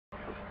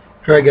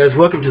Alright guys,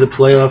 welcome to the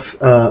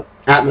playoff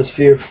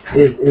atmosphere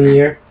in the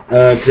air.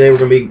 Today we're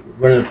going to be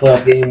running a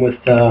playoff game with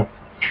the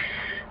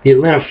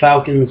Atlanta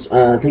Falcons.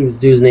 I think this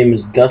dude's name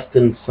is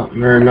Dustin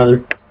something or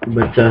another,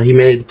 but he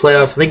made the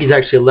playoffs. I think he's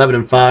actually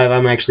 11-5.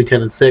 I'm actually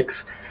 10-6.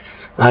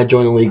 I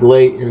joined the league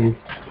late and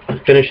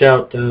finished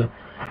like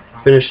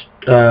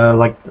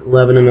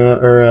 11 and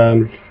I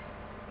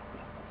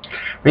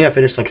think I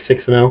finished like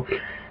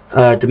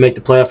 6-0 to make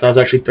the playoffs. I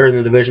was actually third in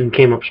the division,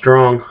 came up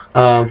strong.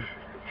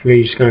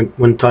 He's just gonna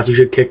you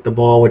should kick the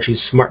ball, which he's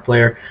a smart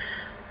player.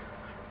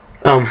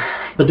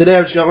 But today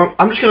I'm just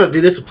gonna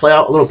do this a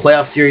little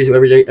playoff series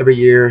every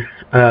year,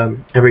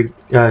 every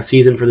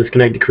season for this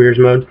Connected Careers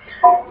mode.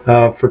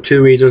 For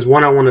two reasons.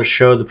 One, I want to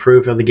show the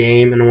proof of the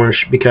game, and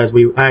because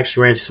I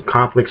actually ran into some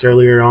conflicts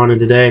earlier on in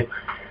today.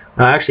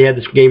 I actually had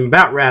this game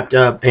about wrapped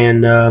up,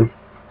 and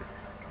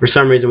for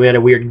some reason we had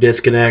a weird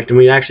disconnect, and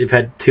we actually have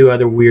had two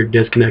other weird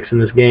disconnects in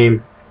this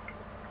game.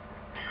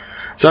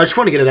 So I just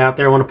want to get it out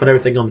there. I want to put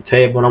everything on the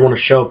table, and I want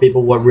to show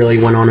people what really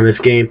went on in this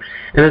game.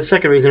 And the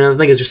second reason, I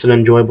think it's just an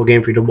enjoyable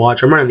game for you to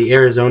watch. I'm running the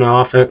Arizona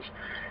offense,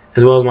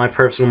 as well as my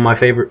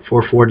favorite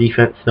 4-4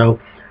 defense. So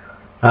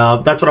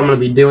that's what I'm going to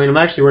be doing. I'm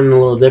actually running a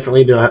little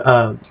differently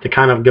to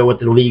kind of go with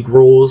the league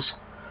rules,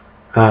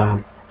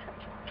 because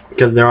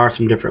there are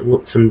some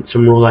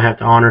rules I have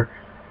to honor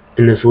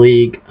in this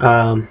league. So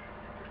I'm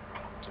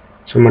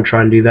going to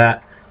try and do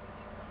that.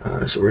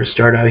 So we're going to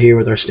start out here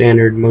with our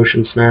standard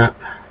motion snap.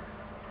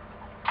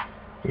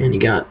 And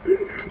you got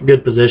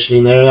good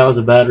positioning there. That was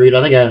a bad read.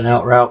 I think I had an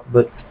out route,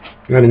 but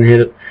I didn't hit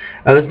it.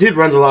 This dude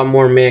runs a lot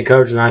more man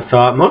coverage than I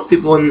thought. Most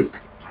people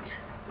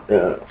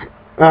I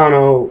don't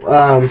know.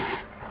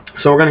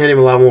 So we're going to hit him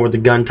a lot more with the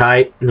gun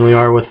tight than we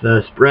are with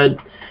the spread.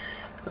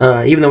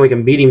 Even though we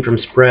can beat him from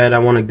spread, I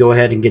want to go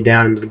ahead and get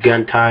down into the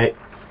gun tight.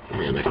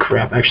 And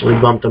crap,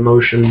 actually bumped the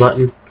motion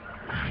button.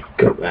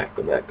 Go back.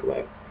 I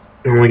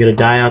want to get a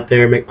die out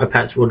there, make my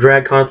pass wheel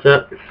drag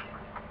concept.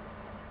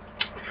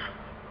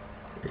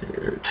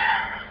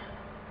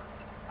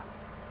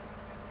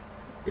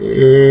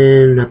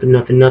 And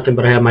nothing,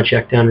 but I have my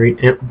check down read.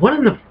 And what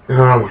in the...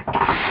 Oh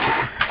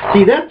my...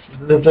 See, that's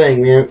the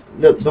thing, man.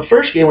 The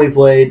first game we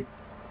played,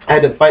 I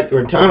had to fight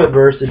through a ton of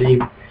adversity,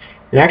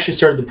 and actually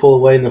started to pull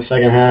away in the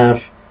second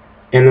half,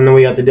 and then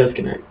we got the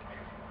disconnect.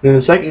 And then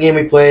the second game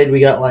we played,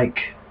 we got like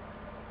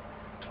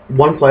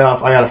one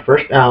playoff, I got a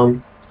first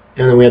down,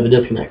 and then we had the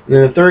disconnect. And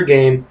then the third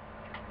game,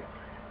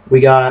 we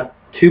got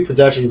two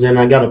possessions in,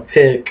 I got a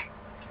pick,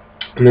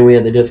 and then we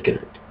had the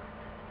disconnect.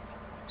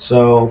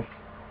 So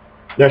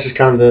that's just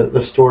kind of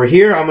the story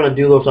here. I'm going to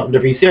do a little something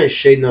different. You see how he's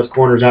shading those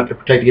corners out to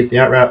protect against the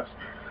out routes.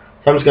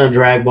 So I'm just going to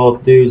drag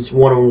both dudes.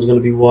 One of them is going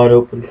to be wide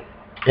open.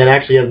 And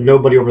actually has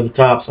nobody over the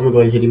top, so I'm going to go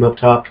ahead and hit him up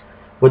top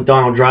with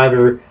Donald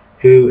Driver,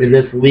 who in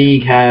this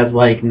league has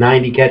like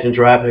 90 catch in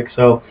traffic.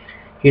 So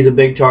he's a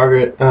big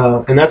target.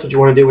 And that's what you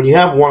want to do. When you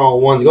have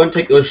one-on-ones, go ahead and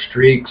take those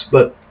streaks.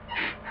 But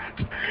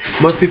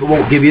most people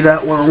won't give you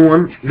that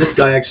one-on-one. This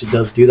guy actually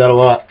does do that a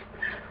lot.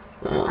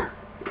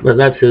 But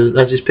that's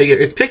just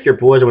pick your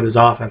poison with his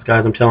offense,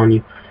 guys. I'm telling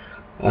you,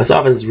 this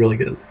offense is really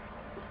good.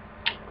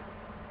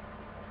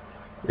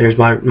 There's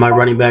my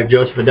running back,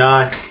 Joseph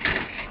Adai.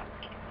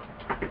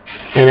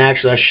 And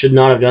actually, I should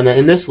not have done that.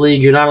 In this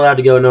league, you're not allowed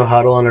to go no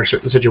huddle under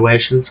certain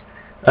situations,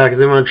 because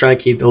they want to try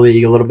and keep the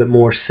league a little bit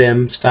more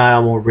sim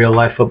style, more real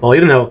life football.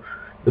 Even though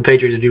the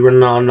Patriots do run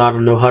not a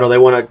no huddle, they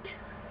want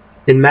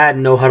to. In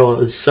Madden, no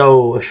huddle is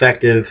so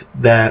effective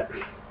that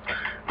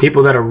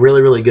people that are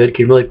really, really good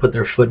can really put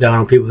their foot down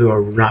on people who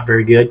are not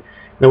very good.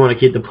 They want to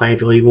keep the playing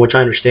field even, which I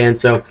understand.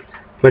 So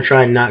I'm going to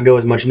try and not go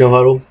as much no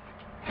huddle.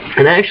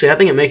 And actually, I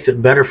think it makes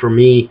it better for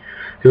me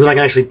because I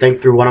can actually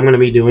think through what I'm going to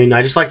be doing.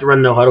 I just like to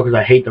run no huddle because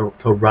I hate the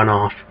run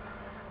off.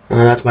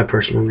 That's my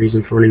personal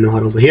reason for running no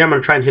huddle. But here I'm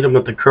going to try and hit him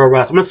with the curl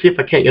routes. I'm going to see if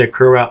I can't get a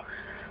curl route,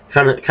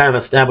 kind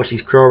of establish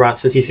these curl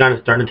routes since he's kind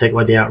of starting to take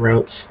away the out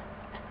routes.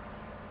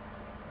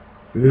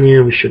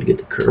 Yeah, we should get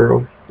the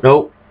curl.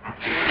 Nope.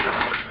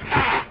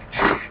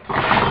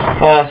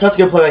 So that's a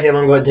good play by him.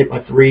 I'm going to take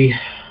my 3.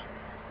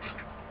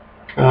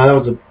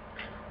 That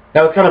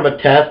was kind of a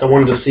test. I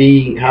wanted to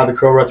see how the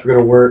curl routes were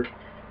going to work.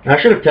 And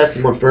I should have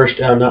tested one first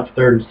down, not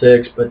 3rd and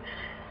 6. But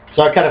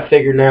so I kind of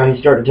figured now he's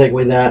starting to take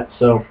away that.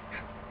 So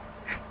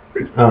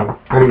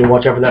I need to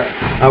watch out for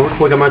that. Real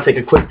quick, I'm going to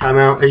take a quick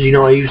timeout. As you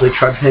know, I usually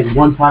try to take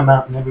one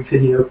timeout in every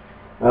video.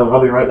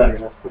 I'll be right back.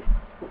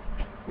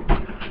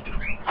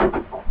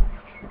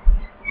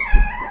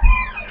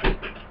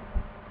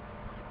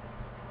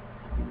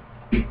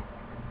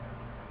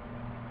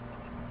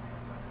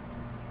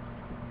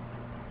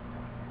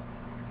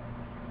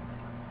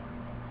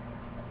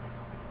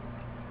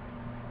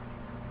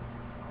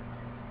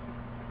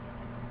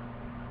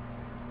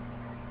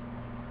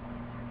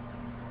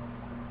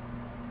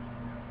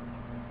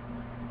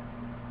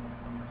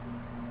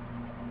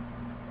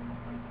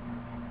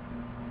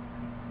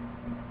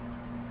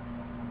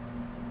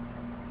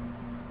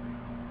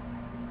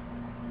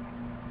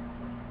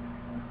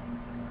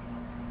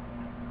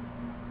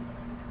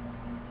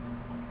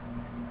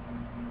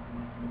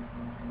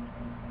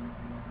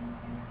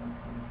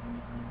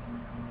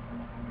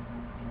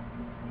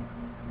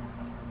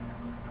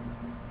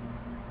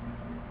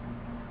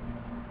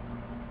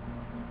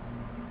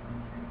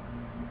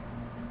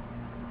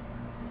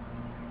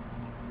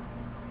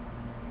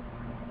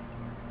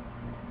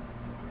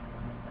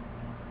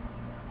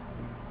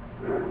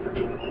 Alright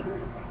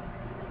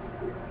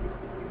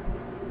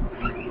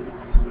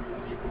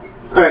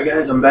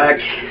guys, I'm back.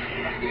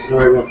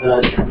 Sorry about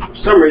that. For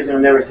some reason I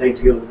never think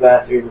to go to the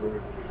bathroom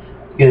or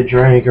get a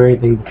drink or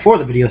anything before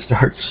the video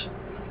starts.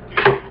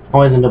 I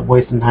always end up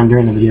wasting time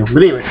during the video.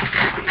 But anyway.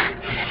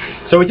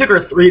 So we took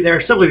our 3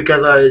 there simply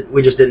because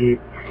we just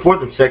didn't.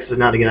 4th and 6 is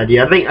not a good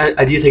idea.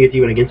 I do think it's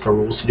even against our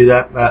rules to do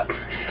that, but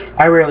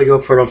I rarely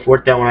go for it on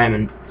 4th down when I'm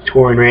in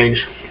scoring range.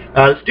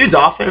 This dude's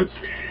offense,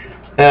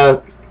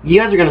 you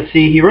guys are going to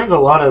see he runs a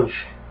lot of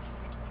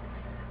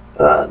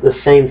the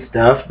same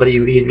stuff, but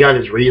he's got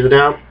his reads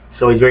now,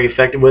 so he's very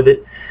effective with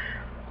it.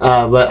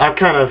 But I've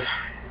kind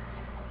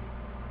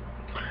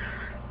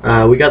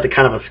of we got the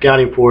kind of a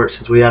scouting for it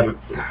since we haven't.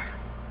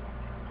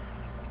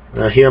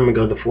 Here I'm going to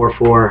go the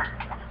 4-4.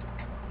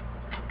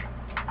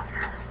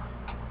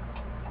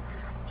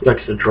 He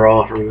likes to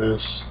draw from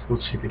this.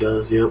 Let's see if he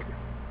does. Yep.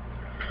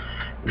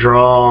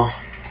 Draw.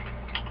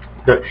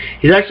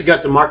 He's actually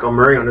got DeMarco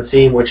Murray on the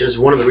team, which is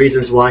one of the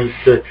reasons why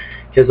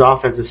his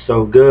offense is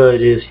so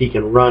good, is he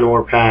can run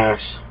or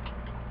pass.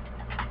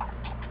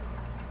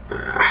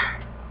 Yeah,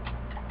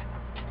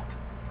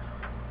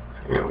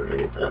 we're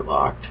gonna get that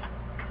locked.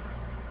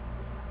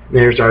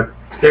 There's that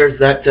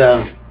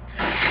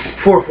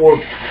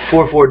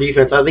 4-4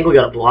 defense. I think we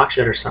got a block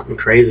shed or something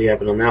crazy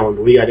happened on that one,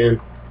 but we got in.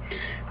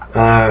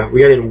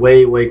 We got in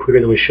way quicker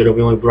than we should have.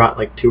 We only brought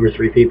like 2 or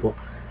 3 people.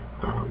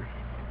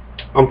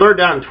 On 3rd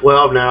down and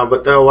 12 now,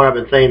 but though what I've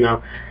been saying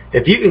though,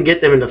 if you can get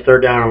them into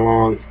 3rd down and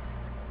long,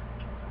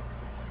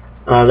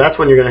 that's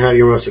when you're going to have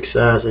your most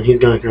success. And he's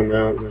going to come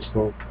down in this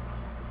little.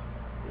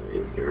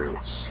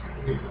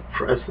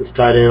 Press this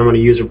tight end. I'm going to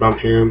user bump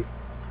him.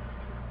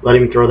 Let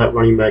him throw that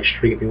running back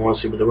streak if he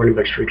wants to, but the running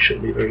back streak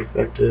shouldn't be very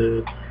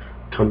effective.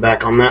 Come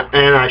back on that,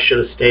 and I should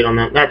have stayed on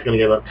that. That's going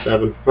to give up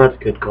 7. That's a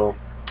good call.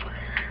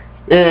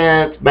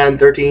 Yeah, it's Madden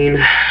 13.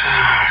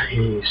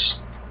 Jeez.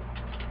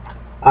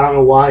 I don't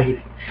know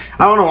why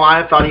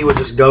I thought he would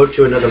just go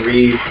to another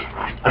read.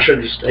 I should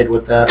have just stayed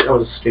with that. That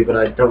was stupid.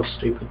 That was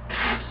stupid.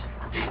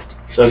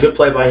 So good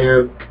play by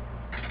him.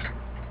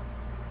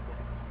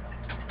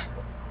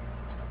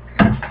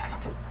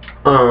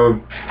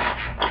 So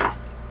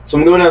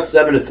I'm going out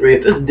 7-3.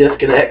 If this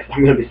disconnects,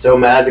 I'm going to be so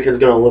mad because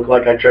it's going to look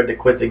like I tried to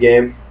quit the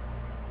game.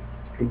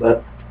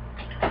 But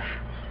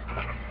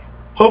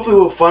hopefully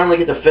we'll finally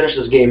get to finish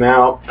this game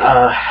out.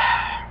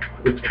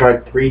 We've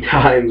tried 3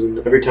 times, and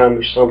every time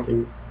there's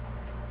some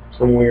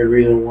weird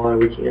reason why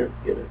we can't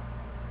get it.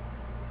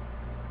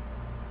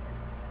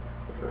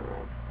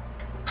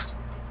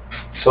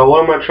 So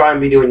what I'm going to try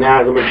and be doing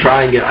now is I'm going to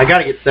try and I got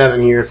to get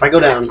 7 here. If I go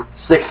down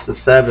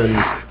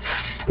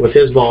 6-7 with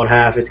his ball at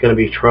half, it's going to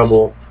be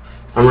trouble.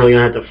 I'm really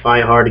going to have to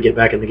fight hard to get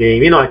back in the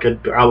game. You know, I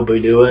could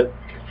probably do it.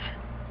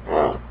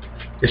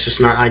 It's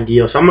just not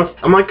ideal. So I'm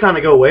going to kind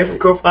of go away from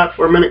curl flats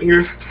for a minute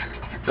here.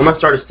 I'm going to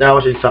start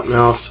establishing something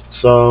else.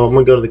 So I'm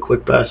going to go to the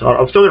quick pass.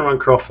 I'm still going to run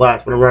curl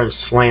flats, but I'm running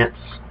slants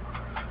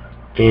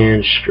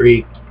and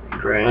streak,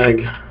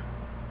 drag.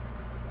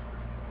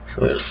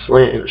 So a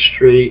slant and a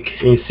streak.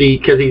 And you see,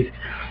 because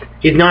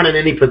he's not in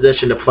any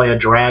position to play a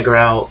drag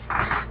route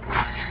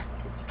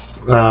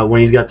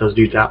when he's got those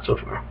dudes out so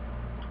far.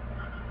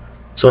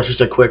 So it's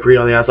just a quick read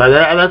on the outside.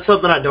 That's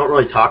something I don't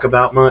really talk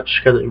about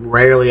much because it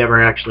rarely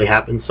ever actually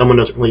happens. Someone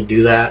doesn't really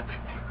do that.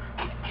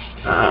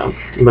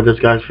 But this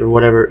guy's, for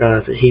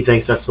whatever, he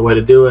thinks that's the way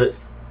to do it.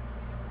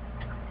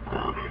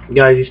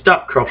 Guys, you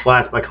stop curl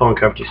flats by calling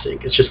cover 2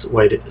 sink. It's just the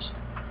way it is.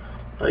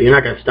 You're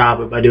not going to stop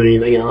it by doing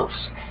anything else,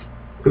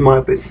 in my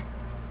opinion.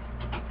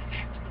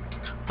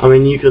 I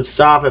mean, you could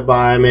stop it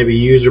by maybe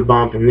user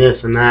bump and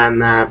this and that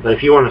and that, but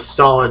if you want a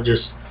solid,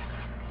 just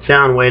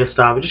sound way to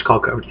stop it, just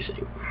call cover 2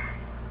 sink.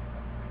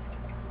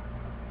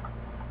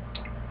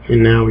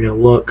 And now we're going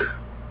to look.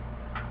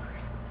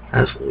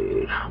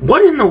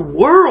 What in the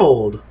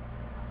world?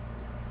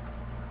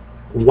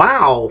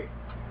 Wow.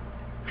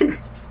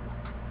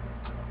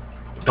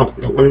 Don't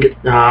want to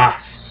get... snap.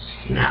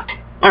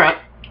 Alright.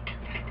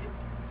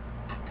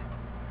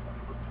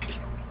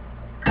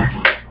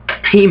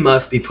 He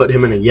must be putting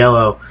him in a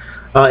yellow.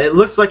 It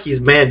looks like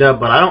he's manned up,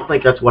 but I don't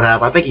think that's what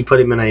happened. I think he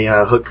put him in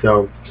a hook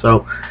zone.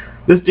 So,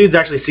 this dude's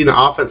actually seen the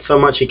offense so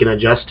much he can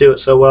adjust to it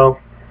so well.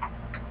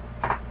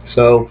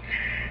 So...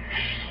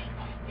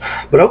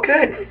 But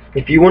okay,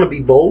 if you want to be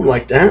bold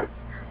like that,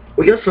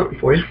 we got something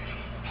for you.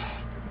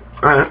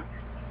 Alright.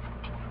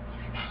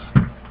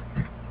 I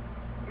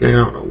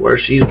don't know where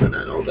she's been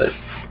at all day.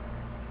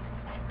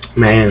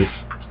 Man,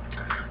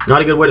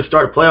 not a good way to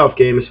start a playoff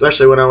game,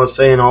 especially when I was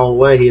saying all the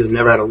way he has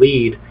never had a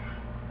lead.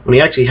 When he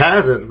actually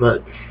hasn't,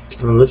 but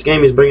this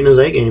game he's bringing his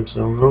A game,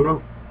 so I don't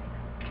know.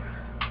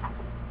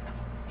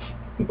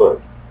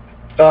 But,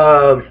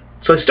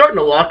 so he's starting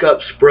to lock up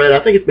spread.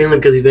 I think it's mainly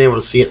because he's been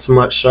able to see it so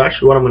much. So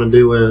actually what I'm going to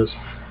do is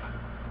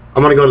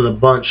I'm going to go to the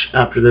bunch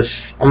after this.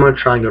 I'm going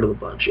to try and go to the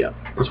bunch. Yeah,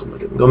 that's what I'm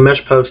going to do. Go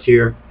mesh post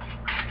here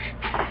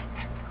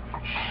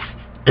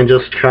and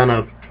just kind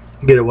of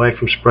get away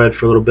from spread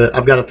for a little bit.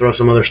 I've got to throw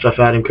some other stuff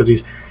at him because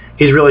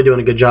he's really doing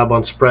a good job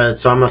on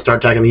spread. So I'm going to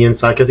start attacking the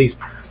inside because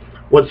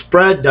what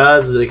spread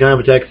does is it kind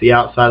of protects the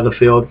outside of the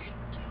field.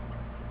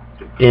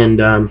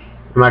 And I'm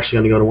actually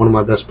going to go to one of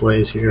my best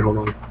plays here. Hold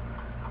on.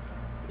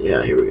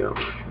 Yeah, here we go.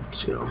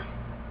 Let's go.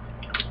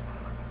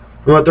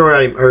 I'm going to throw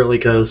it at him early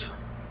because...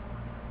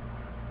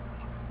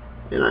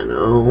 And I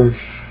know...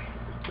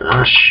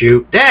 Ah,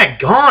 shoot.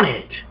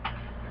 Daggone it!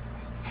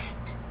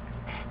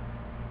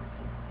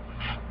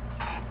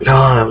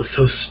 Oh, that was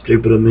so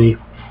stupid of me.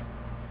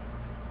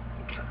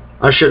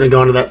 I shouldn't have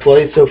gone to that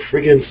play so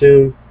freaking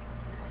soon.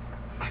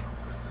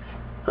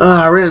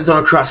 I ran into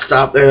a cross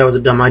stop there. That was a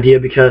dumb idea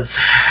because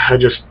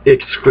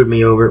it screwed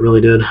me over. It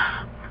really did.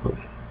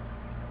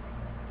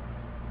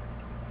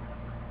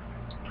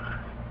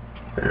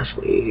 Fast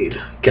lead.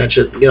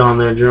 Gotcha. Get on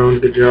there,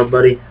 Jones. Good job,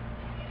 buddy.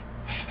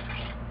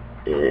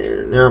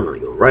 And now I'm going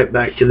to go right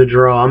back to the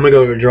draw. I'm going to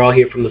go to a draw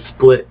here from the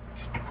split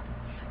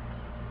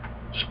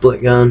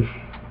gun.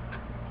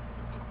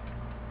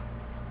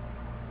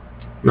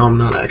 No, I'm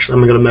not actually. I'm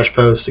going to go to mesh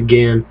post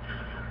again.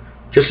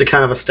 Just to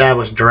kind of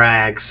establish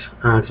drags.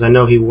 Because I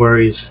know he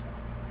worries.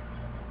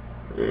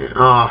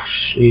 Oh,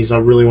 jeez. I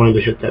really wanted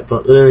to hit that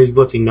button. He's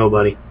blitzing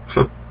nobody.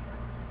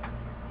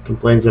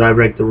 Complains that I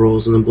break the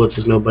rules and then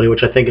blitzes nobody,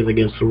 which I think is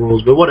against the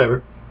rules. But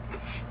whatever.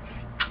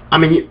 I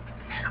mean,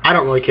 I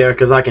don't really care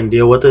because I can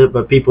deal with it.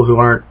 But people who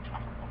aren't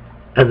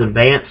as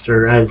advanced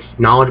or as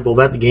knowledgeable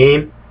about the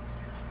game,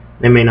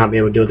 they may not be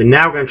able to deal with it.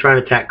 Now we're going to try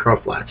and attack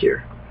curl flats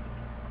here.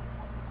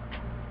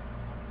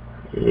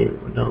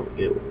 And we don't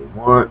get what we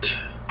want.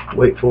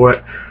 Wait for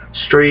it.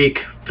 Streak.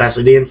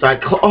 Fastly the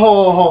inside.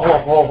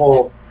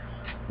 Oh.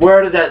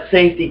 Where did that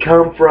safety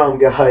come from,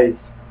 guys?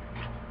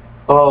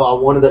 Oh,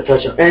 I wanted that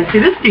touchdown. And see,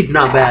 this dude's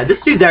not bad. This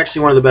dude's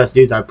actually one of the best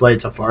dudes I've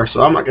played so far, so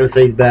I'm not going to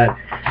say he's bad.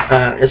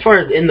 As far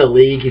as in the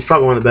league, he's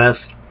probably one of the best.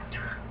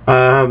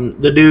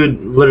 The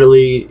dude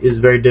literally is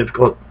very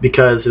difficult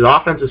because his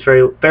offense is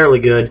fairly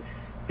good,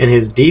 and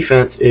his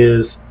defense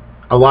is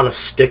a lot of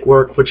stick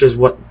work, which is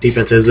what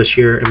defense is this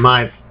year, in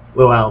my,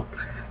 well,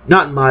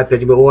 not in my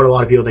opinion, but what a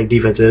lot of people think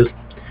defense is.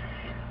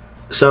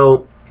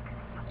 So,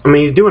 I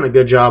mean, he's doing a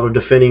good job of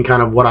defending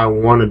kind of what I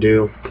want to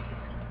do.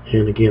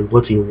 And again,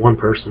 blitzing one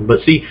person.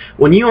 But see,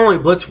 when you only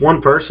blitz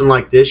one person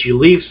like this, you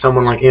leave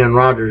someone like Aaron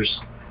Rodgers.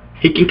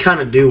 He can kind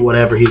of do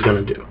whatever he's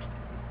going to do.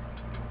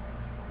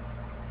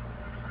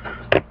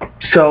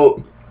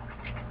 So,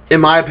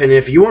 in my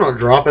opinion, if you want to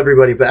drop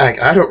everybody back,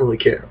 I don't really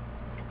care.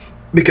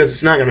 Because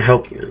it's not going to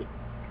help you.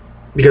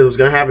 Because what's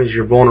going to happen is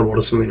you're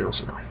vulnerable to something else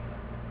now.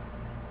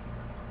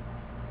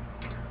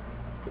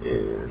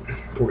 And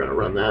we're going to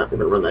run that. We're going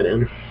to run that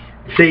in.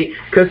 See,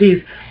 because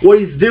what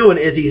he's doing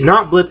is he's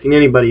not blitzing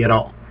anybody at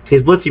all.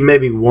 He's blitzing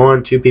maybe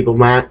 1, 2 people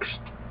max.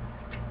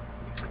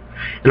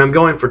 And I'm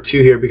going for 2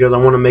 here because I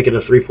want to make it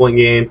a 3-point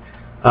game.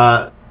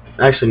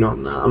 Actually, no,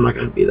 I'm not. I'm not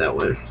going to be that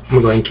way. I'm going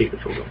to go ahead and kick the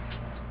field goal.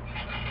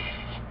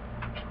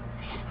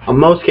 In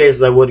most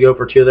cases, I would go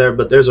for 2 there,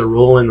 but there's a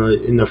rule in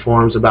the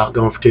forums about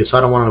going for 2, so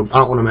I don't want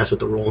to mess with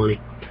the rule any.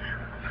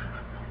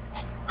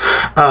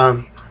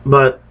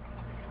 But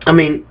I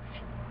mean,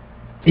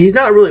 he's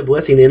not really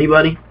blitzing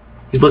anybody.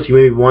 He's blitzing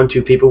maybe 1,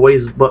 2 people.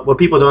 But what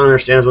people don't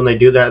understand is when they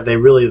do that, they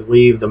really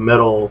leave the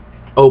middle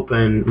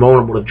open,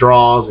 vulnerable to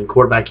draws and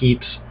quarterback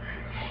keeps,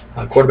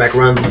 quarterback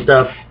runs and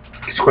stuff,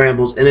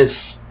 scrambles, and it's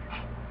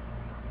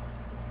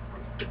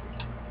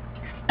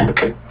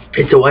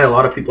the way a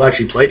lot of people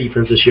actually play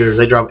defense this year. Is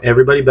they drop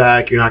everybody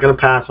back. You're not going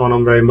to pass on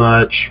them very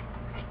much,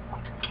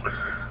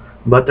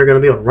 but they're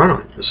going to be able to run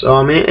on you. So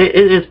I mean, it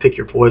is pick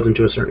your poison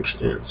to a certain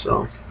extent.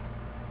 So.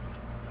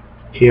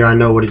 Here I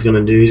know what he's going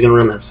to do. He's going to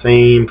run that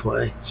same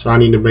play. So I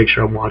need to make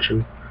sure I'm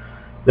watching.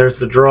 There's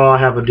the draw. I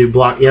have a dude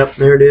block. Yep,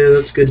 there it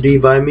is. That's good D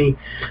by me.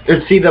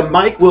 And see, the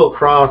Mike Will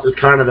cross is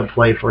kind of the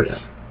play for you.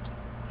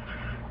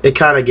 It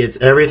kind of gets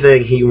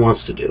everything he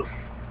wants to do.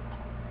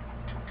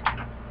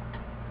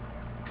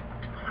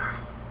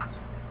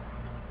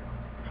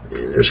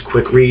 And there's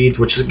quick reads,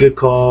 which is a good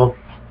call.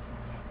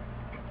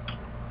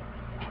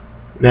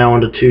 Now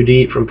onto 2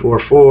 deep from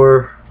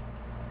 4-4.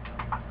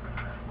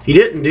 He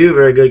didn't do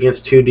very good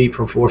against 2 deep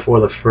from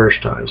 4-4 the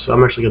first time, so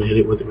I'm actually going to hit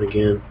it with him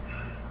again.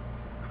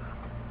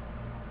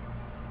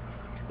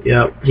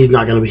 Yep, he's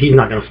not going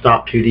to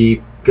stop 2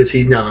 deep because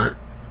he's not.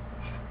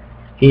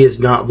 He is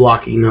not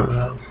blocking.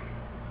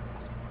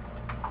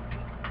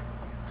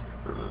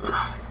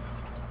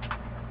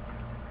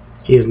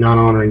 He is not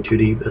honoring 2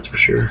 deep. That's for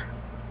sure.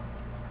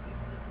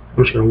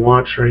 I'm just going to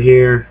watch right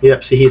here.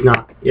 Yep, see, he's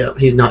not. Yep,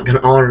 he's not going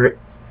to honor it.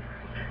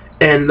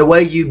 And the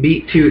way you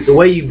beat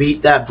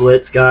that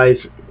blitz, guys,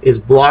 is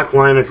block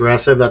line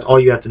aggressive. That's all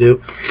you have to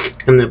do,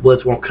 and the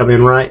blitz won't come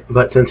in right.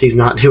 But since he's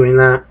not doing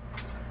that,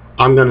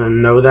 I'm gonna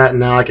know that, and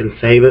now I can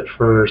save it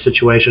for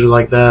situations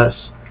like this.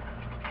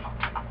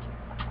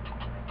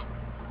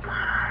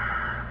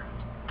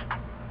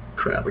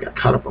 Crap! I got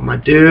caught up on my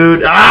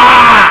dude.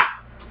 Ah!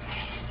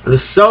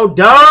 This is so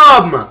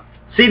dumb.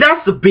 See,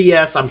 that's the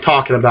BS I'm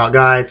talking about,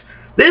 guys.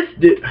 This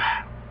dude.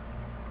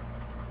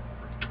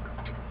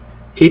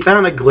 He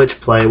found a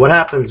glitch play. What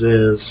happens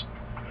is,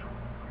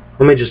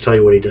 let me just tell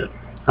you what he did.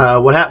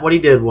 What he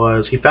did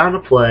was he found a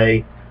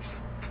play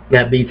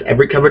that beats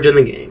every coverage in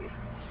the game,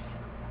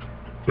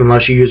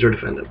 unless you user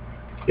defend it.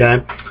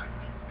 Okay?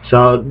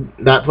 So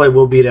that play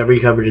will beat every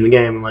coverage in the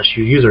game unless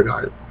you user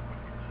guard it.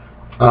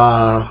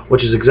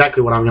 Which is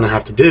exactly what I'm going to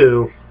have to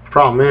do.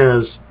 Problem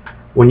is,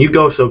 when you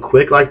go so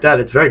quick like that,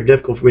 it's very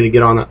difficult for me to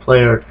get on that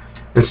player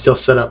and still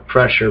set up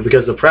pressure,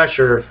 because the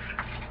pressure,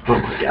 oh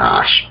my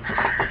gosh.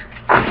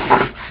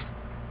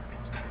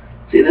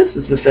 See, this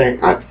is the thing.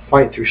 I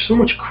fight through so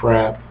much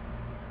crap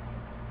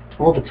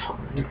all the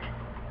time.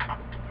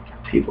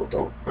 People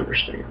don't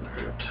understand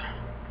that.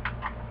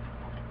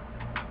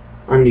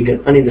 I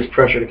need this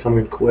pressure to come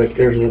in quick.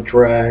 There's a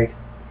drag.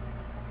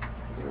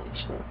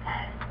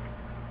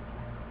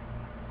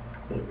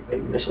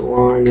 Everybody miss a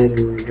line. There's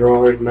a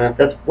draw. There's Matt.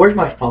 Where's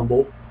my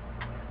fumble?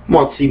 Come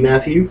on, C.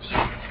 Matthews.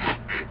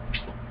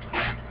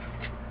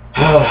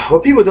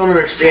 What people don't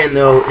understand,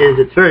 though, is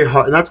it's very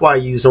hard, and that's why I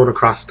use zone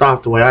across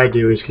stop the way I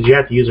do, is because you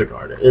have to user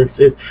guard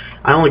it.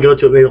 I only go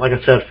to it maybe, like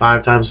I said,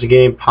 5 times a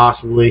game,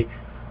 possibly,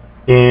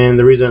 and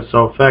the reason it's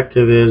so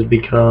effective is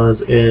because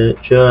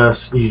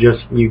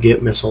you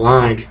get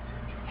misaligned.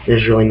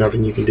 There's really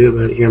nothing you can do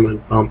about it. Here, I'm going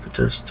to bump it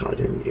this tight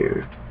end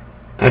here.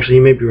 Actually,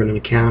 he may be running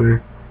a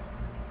counter,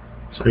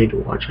 so I need to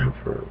watch out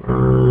for a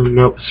run.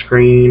 Nope,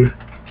 screen.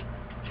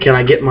 Can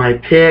I get my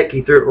pick?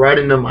 He threw it right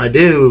into my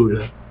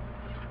dude.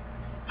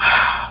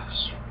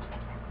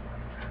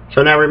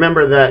 So now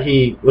remember that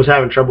he was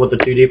having trouble with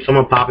the 2 deep, so I'm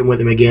going to pop him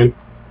with him again.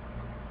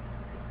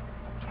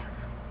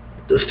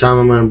 This time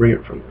I'm going to bring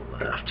it from the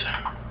left.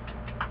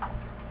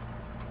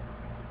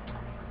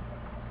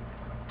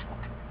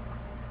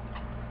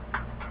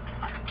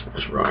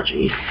 There's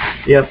Raji.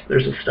 Yep,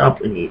 there's a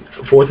stop we need.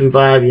 So 4th and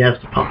 5, he has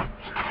to pump.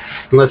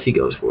 Unless he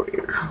goes for it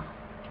here.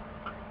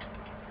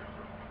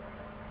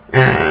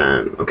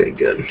 And, okay,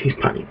 good. He's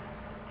punting.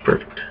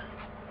 Perfect.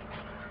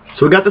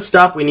 So we got the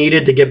stop we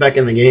needed to get back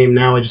in the game.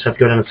 Now we just have to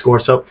go down and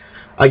score. So,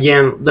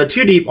 again, the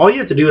 2 deep, all you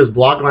have to do is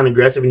block line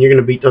aggressive, and you're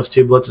going to beat those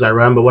 2 blitzes I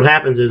run. But what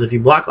happens is if you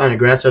block line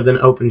aggressive, then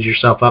it opens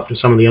yourself up to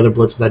some of the other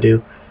blitzes I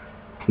do.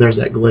 And there's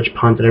that glitch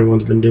punt that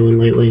everyone's been doing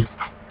lately,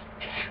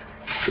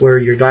 where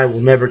your guy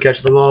will never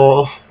catch the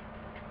ball.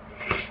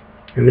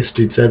 And this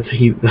dude said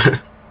he...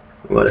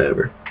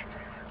 whatever.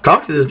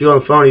 Talked to this dude on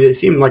the phone. He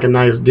seemed like a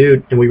nice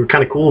dude, and we were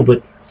kind of cool,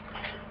 but,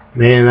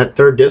 man, that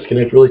third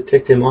disconnect really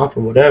ticked him off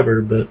or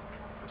whatever, but...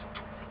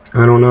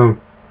 I don't know.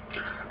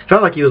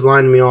 Felt like he was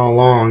lying to me all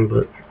along,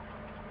 but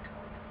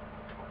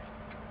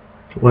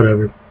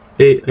whatever.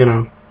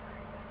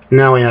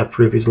 Now we have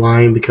proof he's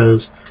lying,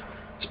 because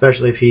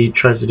especially if he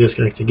tries to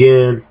disconnect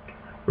again,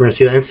 we're going to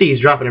see that. And see,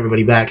 he's dropping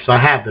everybody back, so I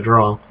have the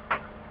draw.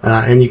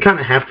 And you kind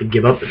of have to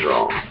give up the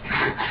draw.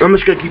 I'm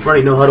just going to keep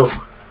running no huddle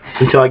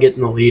until I get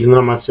in the lead, and then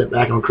I'm going to sit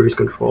back on cruise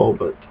control.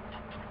 But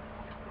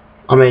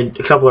I made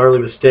a couple of early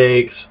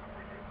mistakes,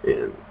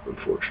 and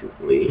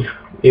unfortunately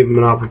gave him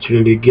an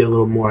opportunity to get a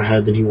little more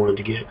ahead than he wanted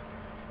to get.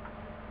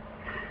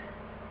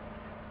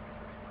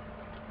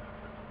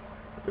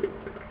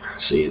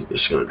 See, he's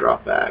just going to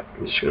drop back.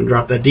 He's just going to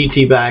drop that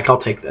DT back.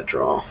 I'll take that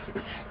draw.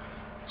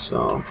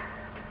 So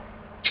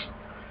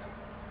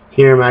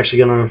here I'm actually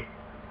going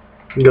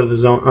to go to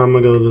the zone. I'm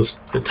going to go to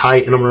the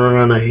tight, and I'm going to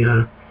run a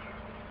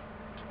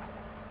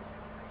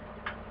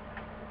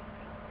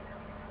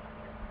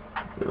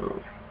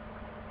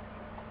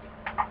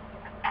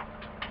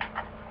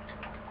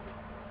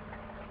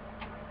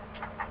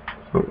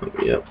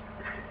yep.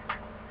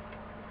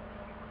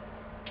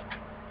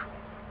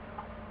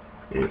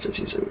 And since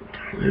he's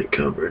in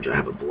coverage, I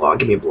have a block.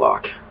 Give me a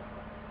block.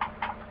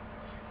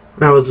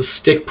 That was a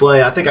stick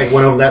play. I think I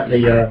went over that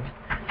in the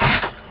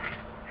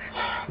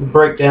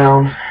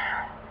breakdown.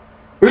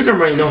 The reason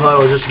I'm running no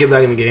huddle is just to get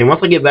back in the game.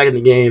 Once I get back in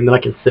the game, then I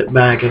can sit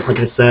back, like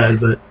I said,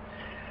 but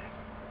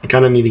I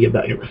kind of need to get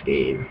back in this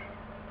game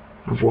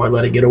before I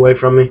let it get away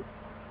from me.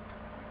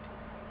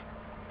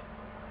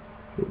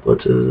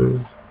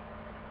 Blitzes.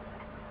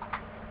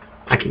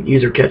 I can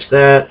user catch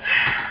that.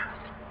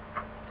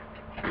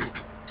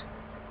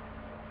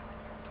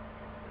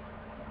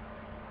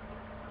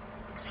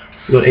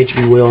 Go to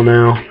HB Will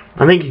now.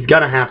 I think he's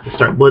gonna have to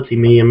start blitzing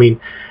me. I mean,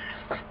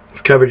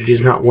 if coverage is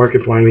not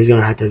working for him, he's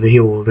gonna have to. He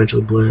will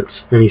eventually blitz.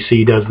 And you see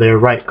he does there.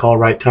 Right call,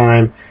 right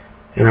time.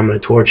 And I'm gonna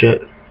torch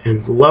it.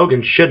 And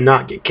Logan should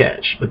not get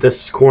catch, but this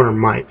corner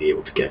might be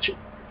able to catch it.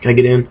 Can I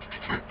get in?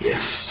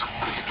 Yes.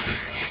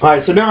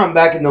 Alright, so now I'm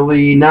back in the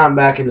lead. Now I'm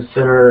back in the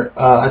center.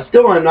 I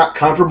still am not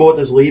comfortable with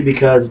this lead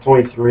because it's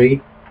only 3.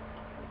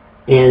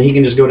 And he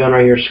can just go down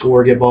right here,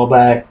 score, get ball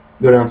back,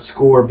 go down,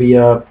 score, be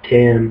up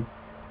 10.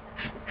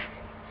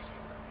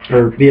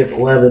 Or be up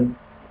 11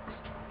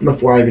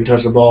 before I even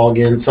touch the ball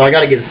again. So I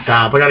got to get a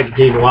stop. I got to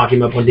continue to lock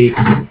him up on deep.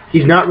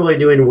 He's not really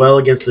doing well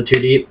against the 2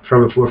 deep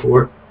from the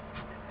 4-4.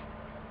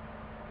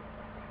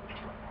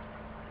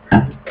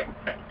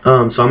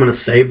 So I'm going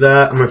to save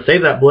that. I'm going to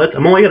save that blitz.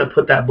 I'm only going to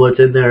put that blitz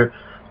in there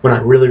when I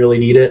really, really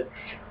need it.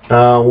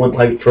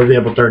 Like, for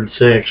example, 3rd and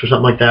 6 or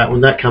something like that.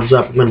 When that comes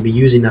up, I'm going to be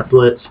using that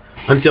blitz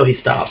until he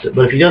stops it.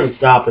 But if he doesn't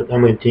stop it,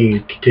 I'm going to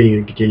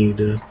continue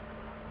to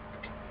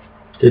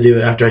do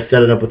it after I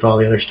set it up with all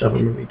the other stuff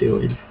I'm going to be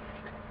doing.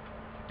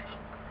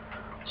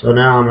 So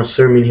now I'm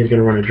assuming he's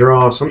going to run a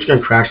draw, so I'm just going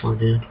to crash line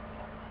in.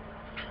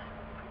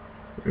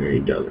 And he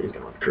doesn't. He's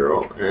going to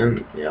curl.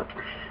 And, yeah.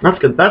 That's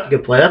good. That's a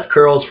good play. That's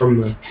curls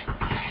from the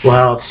full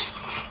house.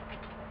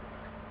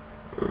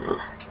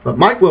 But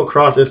Mike Will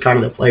Cross is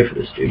kind of the play for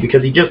this dude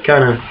because he just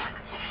kind of,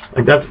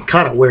 like, that's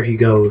kind of where he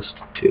goes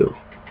to.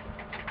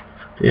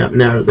 Yeah,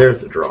 now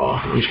there's the draw.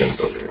 I'm just going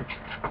to go there.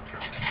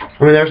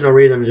 I mean, there's no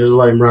reason to just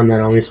let him run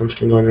that on me, so I'm just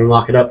going to go in there and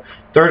lock it up.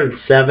 3rd and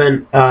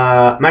 7.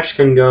 I'm actually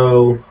going to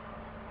go...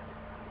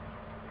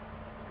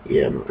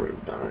 Yeah, I'm not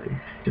running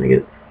dying. Can I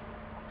get...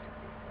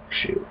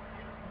 Shoot.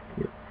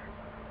 Yep.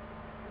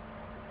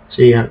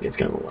 See, it's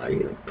kind of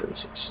laggy like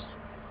this.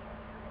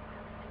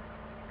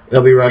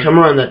 They'll be rush. I'm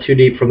going to run that too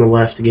deep from the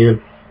left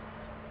again.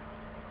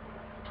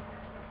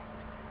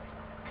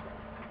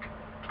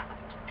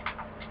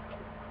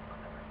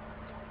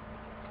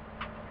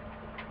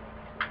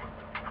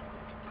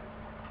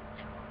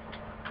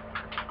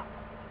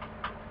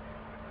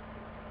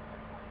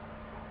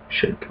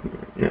 Should come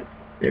in. Yep.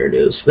 There it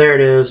is. There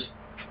it is.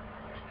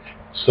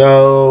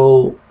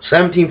 So,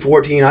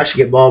 17-14. I should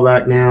get ball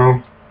back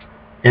now.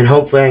 And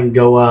hopefully I can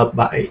go up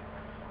by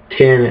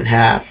 10 at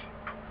half.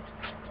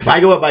 If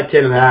I go up by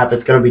 10 at half,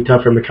 it's going to be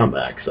tough for him to come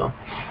back. So,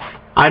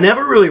 I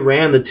never really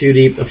ran the 2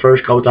 deep the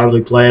first couple times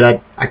we played.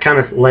 I kind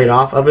of laid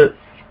off of it.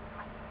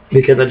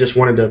 Because I just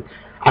wanted to...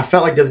 I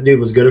felt like this dude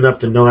was good enough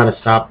to know how to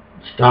stop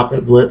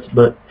at blitz.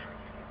 But,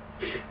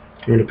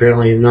 I mean,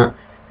 apparently he's not...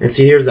 And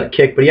see, here's that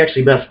kick, but he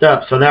actually messed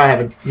up, so now I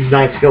have a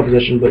nice skill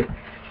position. But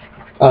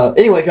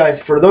anyway,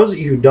 guys, for those of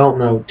you who don't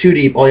know, 2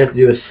 deep, all you have to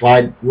do is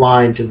slide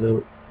line to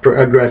the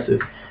aggressive.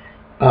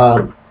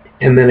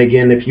 And then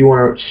again, if you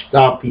want to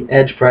stop the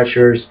edge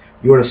pressures,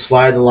 you want to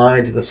slide the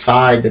line to the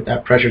side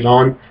that pressure's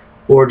on,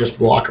 or just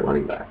block a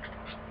running back.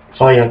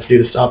 That's all you have to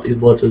do to stop these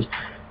blitzes.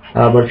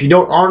 But if you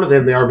don't honor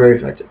them, they are very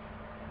effective.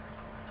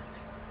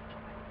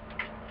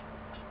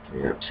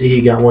 Yeah, see,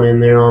 he got one in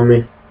there on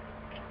me.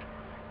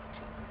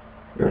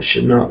 I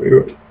should not be.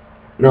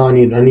 No, I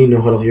need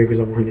no huddle here because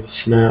I want to get a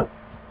snap.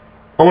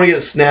 I want to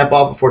get a snap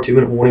off before 2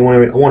 minute warning.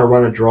 I want to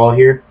run a draw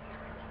here,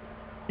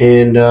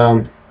 and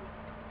so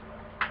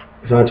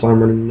that's why I'm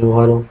running no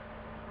huddle.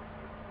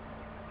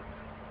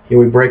 Here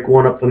we break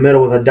one up the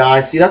middle with a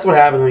die. See, that's what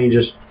happens when you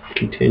just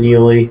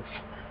continually.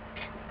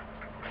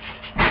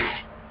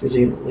 Is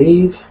he gonna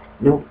leave?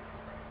 Nope.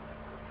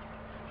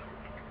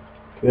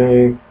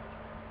 Okay.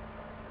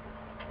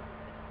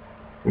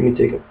 Let me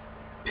take a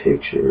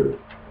picture.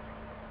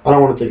 I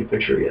don't want to take a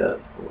picture yet.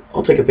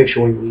 I'll take a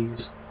picture when he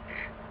leaves.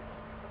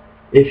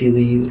 If he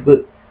leaves.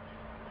 But,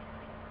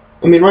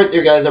 I mean, right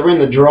there, guys, I ran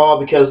the draw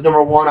because,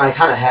 number one, I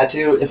kind of had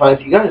to. If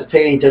you guys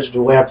pay any attention to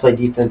the way I play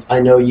defense, I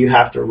know you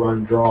have to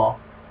run draw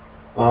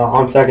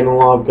on 2nd and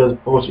long because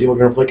most people are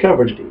going to play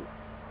coverage deep.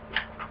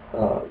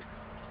 I'm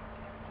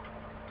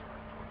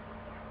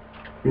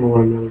going to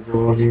run another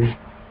draw here.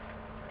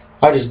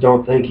 I just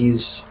don't think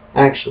he's...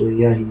 Actually,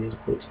 yeah, he is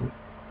blitzing.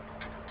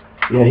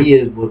 Yeah, he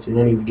is blitzing.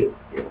 I need to get...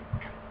 Yeah.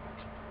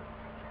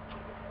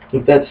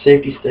 If that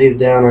safety stays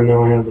down, I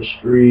know I have the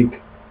streak.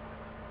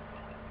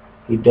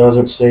 He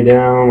doesn't stay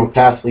down. A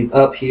pass lead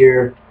up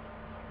here.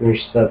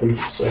 There's 7.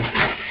 So,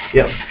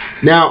 yep.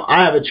 Now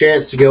I have a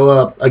chance to go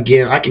up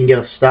again. I can get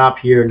a stop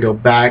here and go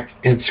back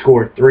and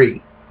score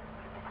 3.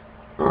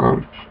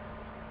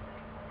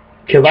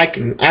 Because I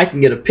can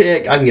get a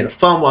pick, I can get a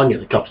fumble, I can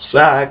get a couple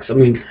sacks. I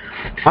mean,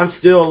 I'm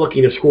still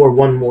looking to score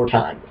one more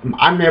time.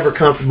 I'm never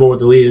comfortable with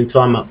the lead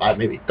until I'm up by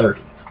maybe 30.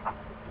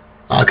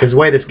 Because the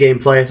way this game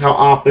plays, how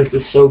offense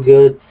is so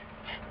good,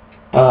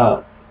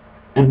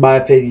 in my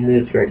opinion,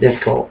 it's very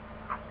difficult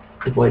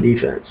to play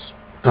defense.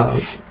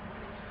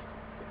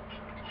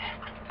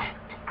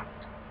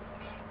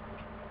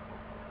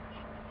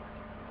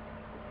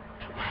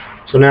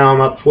 So now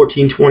I'm up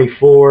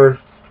 14-24,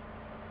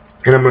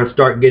 and I'm going to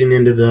start getting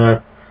into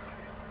the.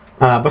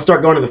 I'm going to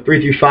start going to the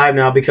 3-5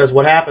 now because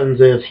what happens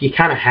is he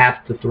kind of has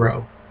to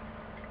throw.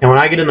 And when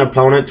I get an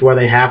opponent to where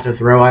they have to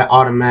throw, I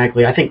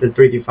think the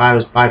 3-5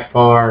 is by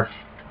far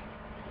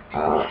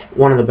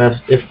one of the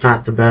best, if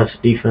not the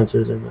best,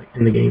 defenses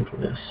in the game for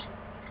this.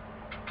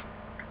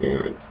 And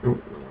I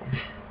don't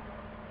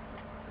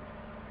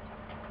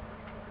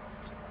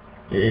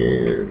know.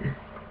 And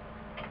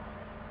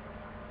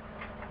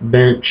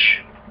bench,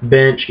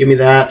 give me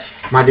that.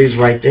 My dude's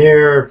right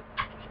there.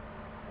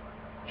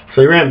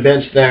 So he ran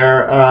bench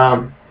there.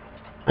 I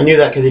knew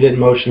that because he didn't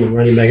motion the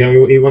running back. I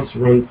mean, he wants to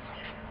run.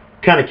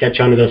 Kind of catch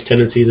on to those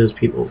tendencies as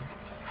people.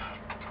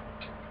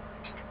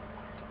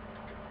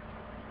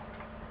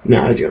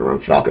 Now he's going to run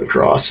Falcon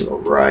Cross to the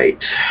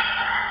right.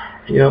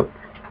 Yep.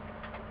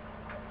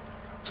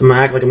 So I'm going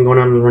to act like I'm going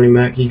on to the running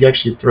back. He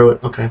actually throw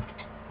it. Okay.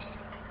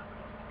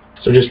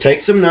 So just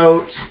take some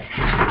notes.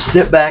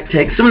 Sit back,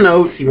 take some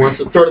notes. He wants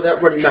to throw to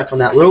that running back on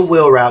that little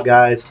wheel route,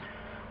 guys.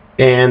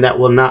 And that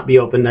will not be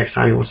open next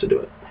time he wants to do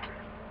it.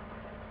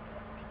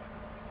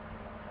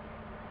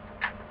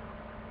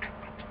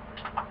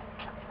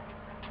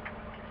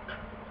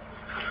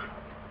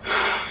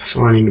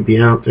 So I need to be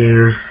out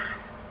there.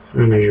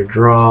 And there's your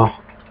draw.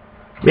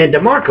 Man,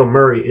 DeMarco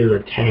Murray is a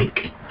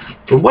tank.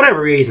 For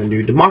whatever reason,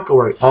 dude,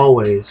 DeMarco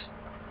always,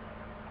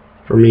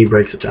 for me,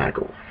 breaks a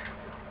tackle.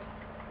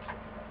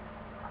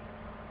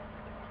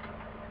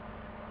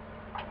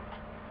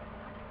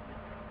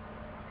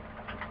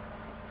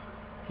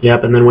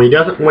 Yep, and then when he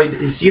doesn't,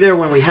 you see there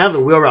when we have the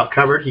wheel route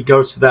covered, he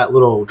goes to that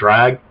little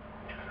drag.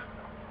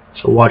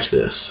 So watch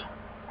this.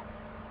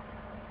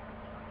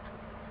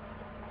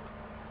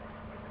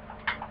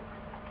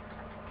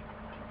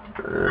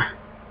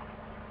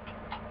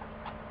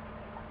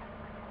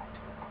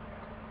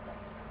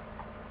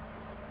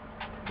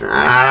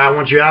 I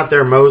want you out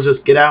there, Moses.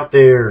 Get out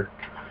there.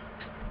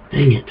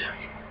 Dang it.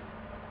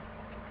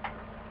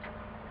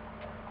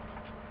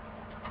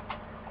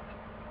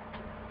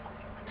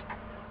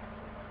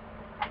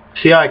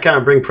 See how I kind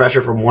of bring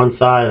pressure from one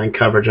side and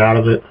coverage out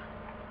of it?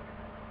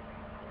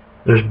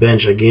 There's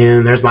bench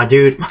again. There's my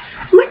dude.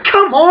 Like,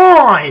 come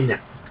on!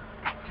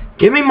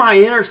 Give me my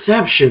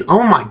interception.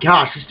 Oh my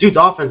gosh, this dude's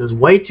offense is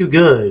way too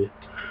good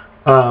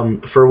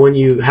for when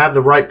you have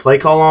the right play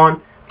call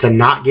on to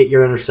not get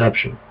your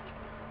interception.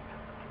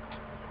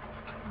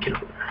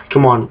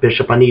 Come on,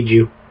 Bishop, I need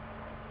you.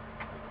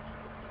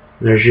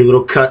 There's your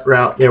little cut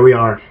route. There we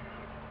are.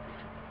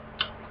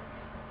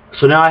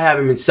 So now I have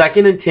him in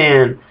 2nd and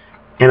 10,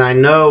 and I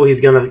know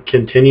he's gonna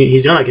continue.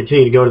 He's gonna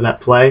continue to go to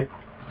that play.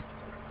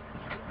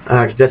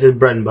 'Cause that's his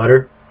bread and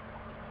butter.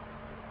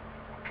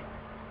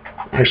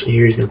 Actually,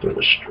 here he's gonna throw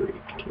the streak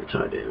to the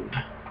tight end.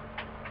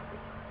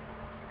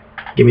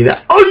 Give me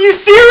that. Are you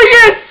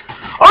serious?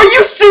 Are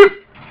you serious?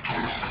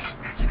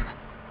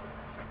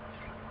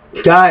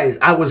 Guys,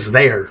 I was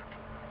there.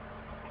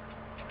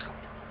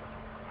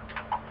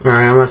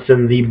 Alright, I'm gonna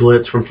send the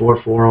blitz from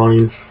 4-4 on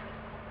him.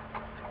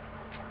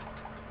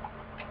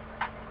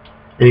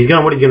 And he's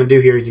gonna, what he's gonna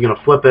do here is he's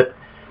gonna flip it.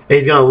 And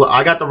he's gonna,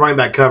 I got the running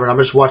back covered. I'm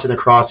just watching the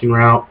crossing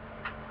route.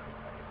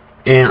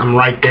 And I'm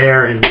right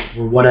there, and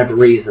for whatever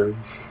reason,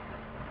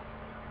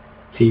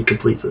 he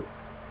completes it.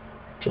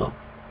 So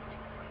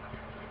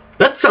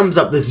that sums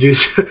up this dude.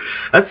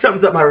 That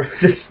sums up my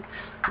this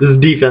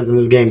defense in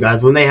this game,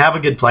 guys. When they have a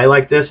good play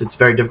like this, it's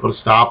very difficult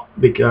to stop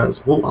because,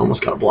 I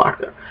almost got a block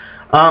there.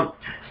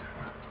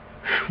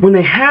 When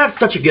they have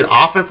such a good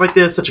offense like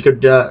this, such a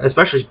good,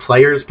 especially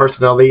players,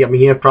 personality. I mean,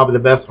 he has probably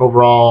the best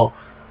overall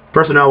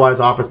personnel-wise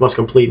offense, most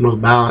complete,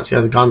 most balanced. He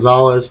has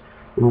Gonzalez,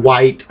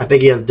 White. I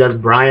think he has Des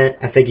Bryant.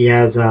 I think he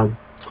has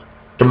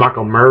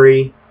DeMarco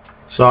Murray.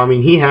 So I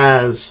mean, he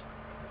has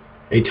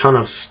a ton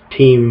of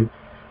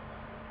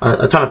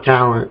a ton of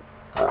talent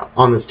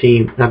on this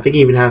team. And I think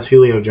he even has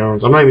Julio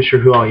Jones. I'm not even sure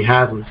who all he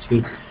has on this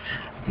team,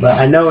 but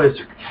I know his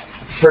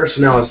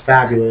personnel is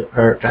fabulous.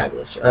 His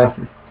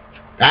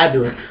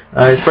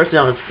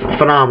personnel is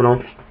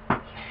phenomenal.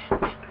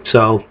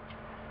 So,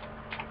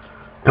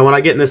 and when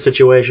I get in this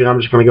situation, I'm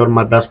just going to go to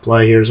my best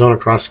play here, zone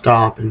across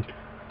stop, and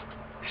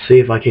see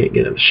if I can't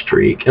get a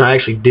streak. And I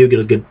actually do get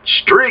a good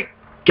streak.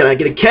 Can I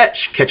get a catch?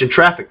 Catching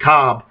traffic,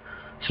 Cobb.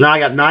 So now I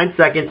got 9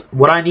 seconds.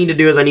 What I need to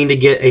do is I need to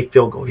get a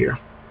field goal here.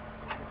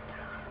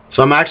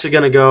 So I'm actually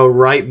going to go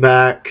right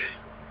back.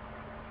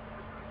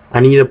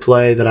 I need a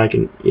play that I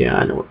can, yeah,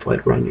 I know what play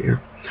to run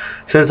here.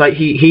 Since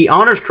he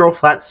honors curl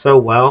flats so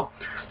well,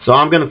 so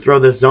I'm going to throw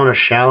this zone of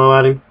shallow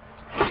at him.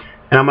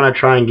 And I'm going to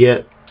try and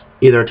get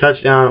either a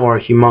touchdown or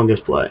a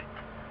humongous play.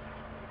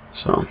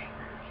 So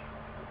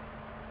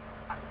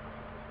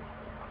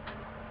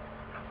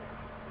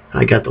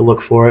I got to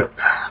look for it.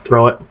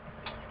 Throw it.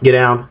 Get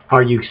down.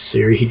 Are you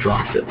serious? He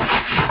dropped it.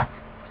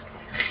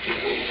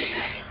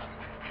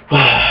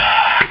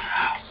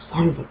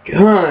 Son of a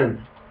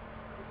gun.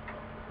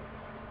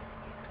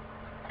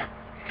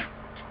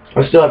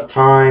 I still have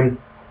time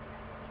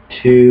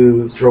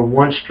to throw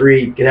one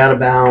streak, get out of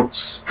bounds,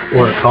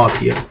 or a call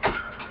to you.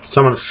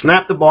 So I'm going to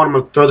snap the ball, I'm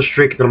going to throw the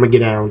streak, and then I'm going to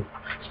get down.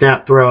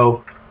 Snap,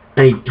 throw,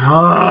 and he...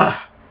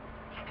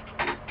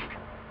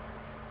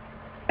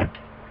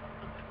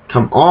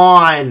 Come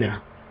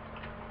on!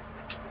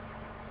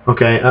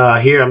 Okay,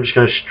 here I'm just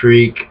going to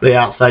streak the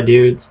outside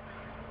dudes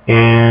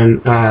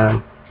and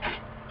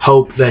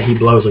hope that he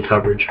blows the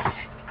coverage.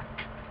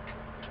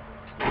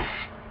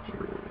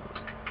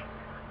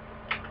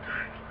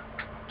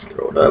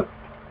 Throw it up.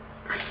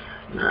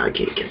 Nah, I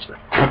can't catch that.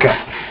 Okay.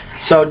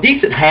 So,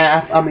 decent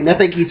half. I mean, I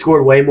think he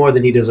scored way more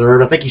than he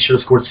deserved. I think he should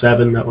have scored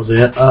 7. That was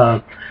it.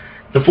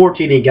 The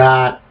 14 he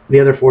got, the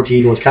other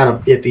 14 was kind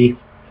of iffy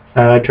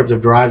in terms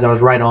of drives. I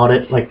was right on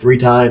it like 3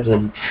 times,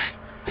 and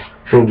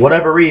for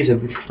whatever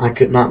reason, I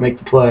could not make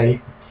the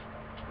play.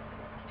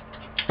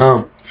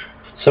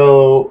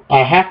 So, I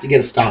have to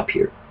get a stop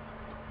here.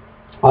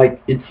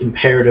 Like, it's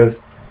imperative.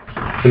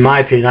 In my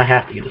opinion, I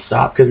have to get a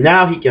stop because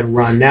now he can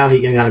run. Now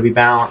he can kind of be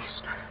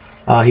balanced.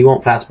 He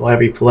won't pass ball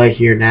every play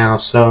here now,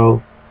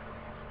 so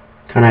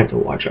kind of have to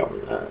watch over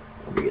that.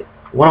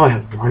 What do I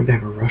have?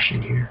 Linebacker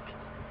rushing here.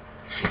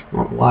 I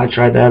don't know why I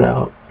tried that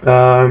out.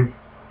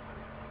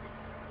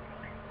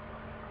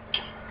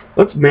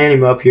 Let's man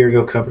him up here and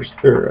go cover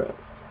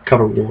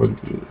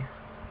 1D.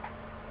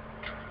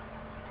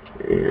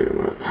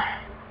 And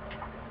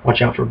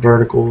watch out for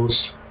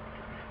verticals.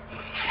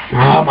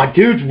 Oh, my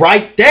dude's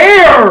right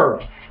there!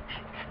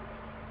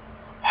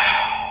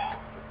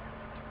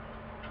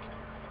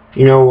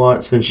 You know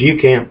what? Since you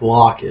can't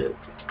block it,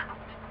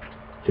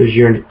 because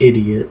you're an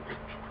idiot,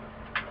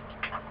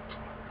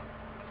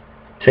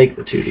 take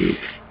the 2 deep.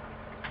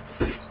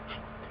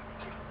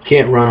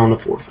 Can't run on the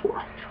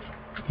 4-4.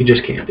 You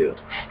just can't do it.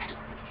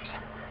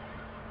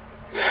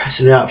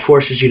 So now it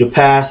forces you to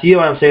pass. You know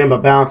what I'm saying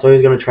about balance? So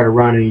he's going to try to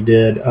run, and he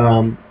did. So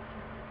I'm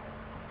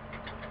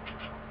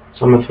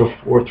going to throw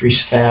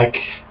 4-3 stack.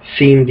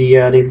 Seam D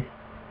at him.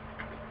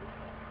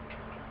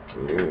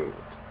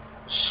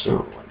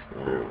 Something like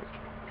that.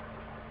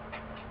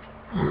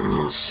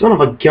 Oh, son of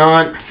a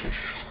gun.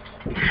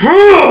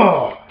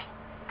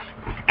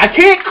 I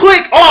can't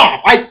click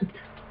off.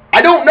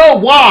 I don't know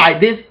why.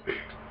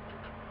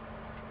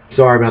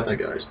 Sorry about that,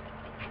 guys.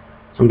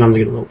 Sometimes I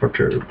get a little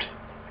perturbed.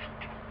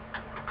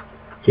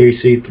 Here you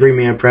see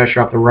 3-man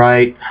pressure off the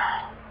right.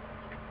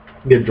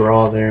 Good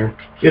draw there.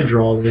 Good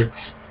draw there.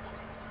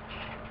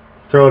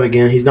 Throw it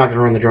again. He's not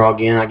gonna run the draw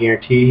again. I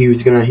guarantee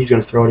he's gonna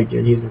throw it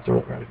again. He's gonna throw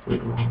it right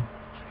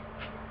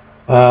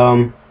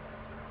wrong.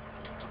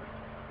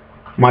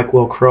 Mike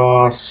will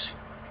cross.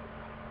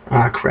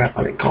 Ah, crap!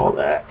 I didn't call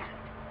that.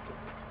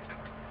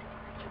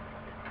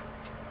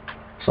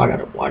 So I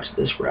gotta watch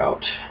this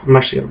route. I'm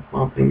actually gonna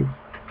bump him.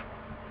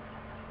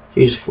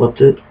 He just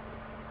flipped it.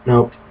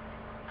 Nope.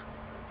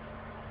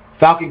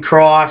 Falcon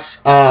cross.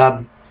 So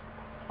I'm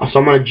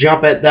gonna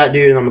jump at that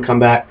dude and I'm gonna come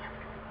back.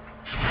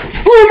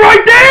 Boom!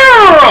 Right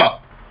there!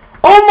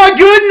 Oh my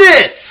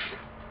goodness!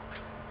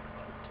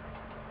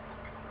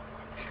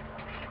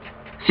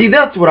 See,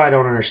 that's what I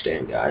don't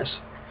understand, guys.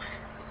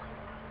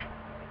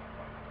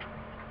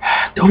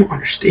 Don't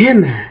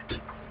understand that.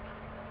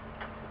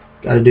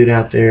 Gotta do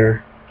that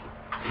there.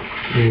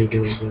 There he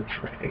goes.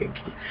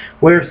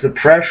 Where's the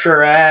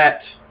pressure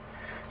at?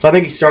 So I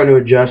think he's starting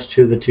to adjust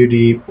to the 2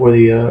 deep or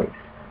the.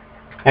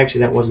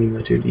 Actually, that wasn't even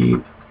the 2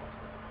 deep.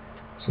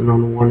 So no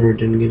wonder it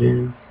didn't get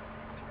in.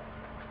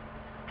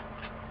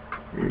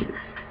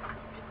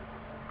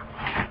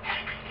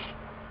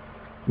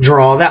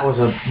 Draw. That was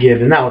a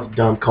given. That was a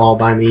dumb call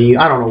by me.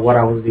 I don't know what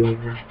I was doing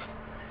there.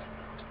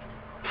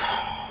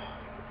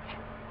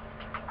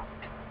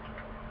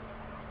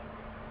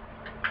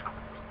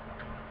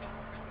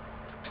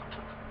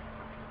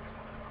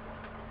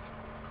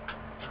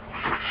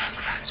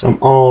 So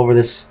I'm all over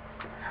this.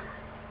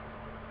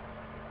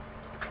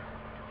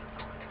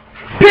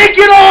 Pick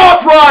it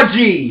off,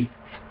 Raji!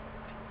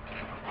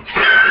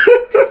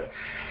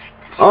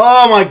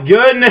 Oh my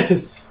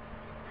goodness!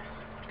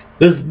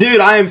 This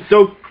dude,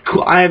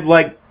 I'm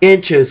like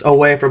inches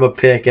away from a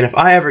pick, and if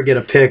I ever get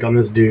a pick on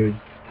this dude,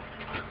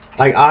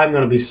 like I'm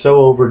gonna be so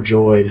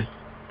overjoyed.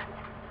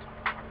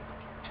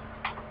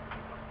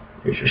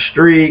 There's your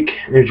streak.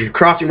 There's your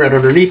crossing right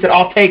underneath it.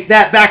 I'll take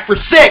that back for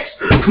 6.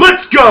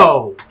 Let's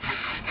go!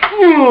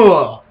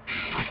 Ugh.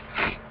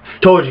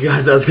 Told you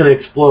guys I was gonna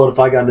explode if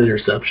I got an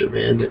interception,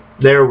 man.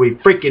 There we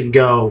freaking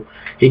go.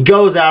 He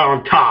goes out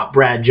on top,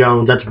 Brad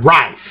Jones. That's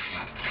right.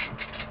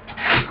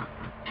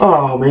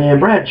 Oh man,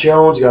 Brad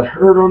Jones got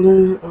hurt on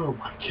that. Oh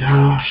my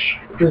gosh,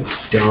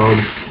 that's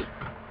dumb.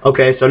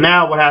 Okay, so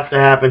now what has to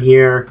happen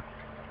here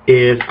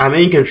is I'm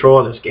in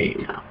control of this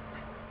game now.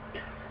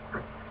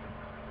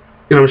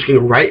 And I'm just going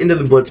to go right into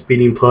the blitz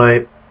beating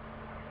play.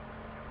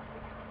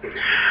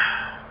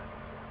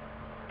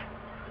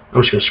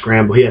 I'm just going to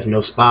scramble. He has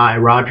no spy.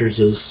 Rodgers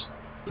is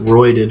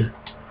roided.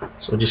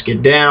 So just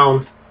get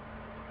down.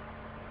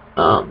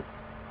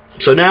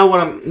 So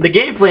now the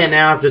game plan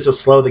now is just to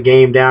slow the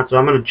game down. So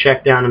I'm going to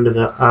check down into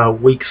the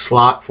weak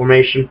slot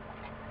formation.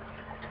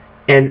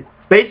 And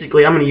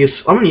basically I'm going to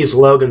use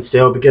Logan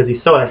still because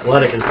he's so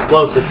athletic and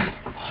explosive.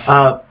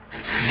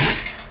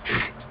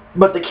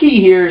 But the key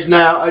here is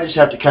now I just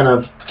have to kind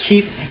of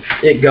keep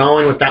it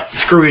going without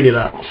screwing it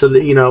up. So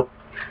that, you know,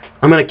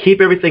 I'm going to keep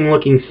everything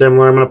looking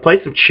similar. I'm going to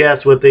play some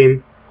chess with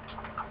him.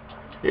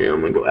 And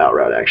I'm going to go out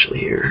route actually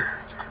here.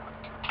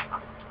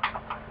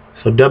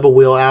 So double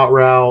wheel out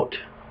route,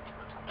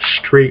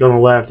 streak on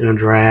the left, and a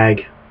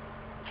drag.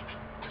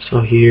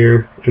 So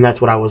here, and that's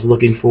what I was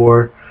looking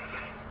for.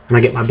 And I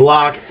get my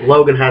block.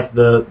 Logan has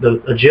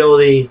the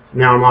agility.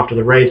 Now I'm off to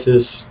the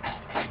races.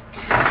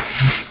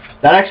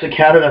 That actually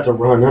counted as a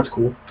run. That's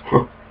cool.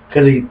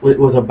 Because it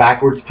was a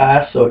backwards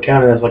pass, so it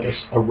counted as like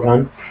a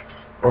run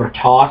or a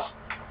toss,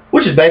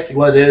 which is basically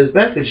what it is.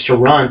 Basically just a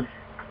run.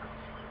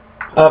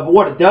 But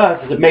what it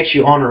does is it makes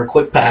you honor a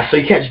quick pass, so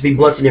you can't just be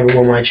blitzing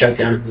everyone when I check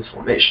down into this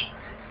formation.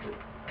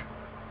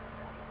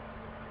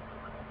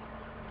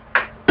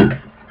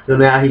 So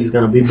now he's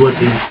going to be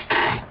blitzing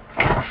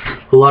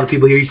a lot of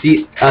people here. You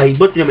see, he's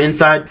blitzing them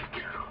inside.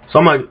 So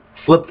I'm going to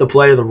flip the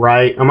play to the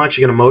right. I'm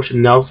actually going to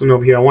motion Nelson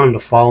over here. I want him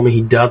to follow me.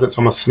 He doesn't, so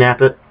I'm going to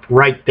snap it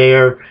right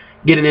there.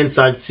 Get an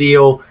inside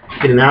seal,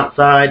 get an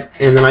outside,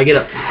 and then I get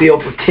a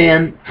field for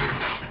 10.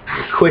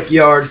 Quick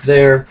yards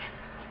there.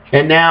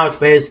 And now it's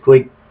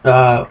basically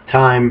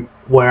time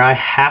where I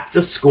have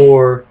to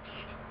score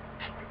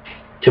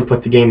to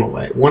put the game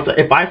away.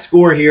 If I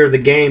score here, the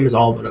game is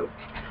all but over.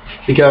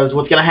 Because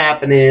what's going to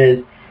happen is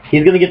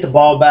he's going to get the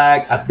ball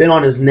back. I've been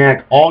on his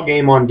neck all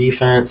game on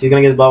defense. He's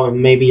going to get the ball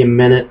in maybe a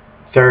minute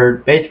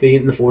third, basically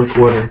in the fourth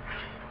quarter,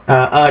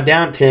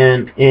 down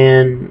 10,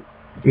 and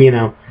you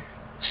know.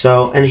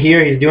 So, and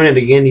here he's doing it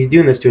again. He's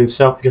doing this to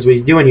himself because what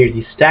he's doing here is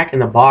he's stacking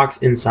the box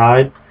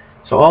inside.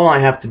 So all I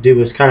have to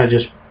do is kind of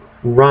just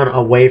run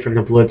away from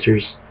the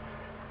blitzers.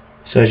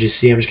 So as you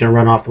see, I'm just going to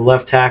run off the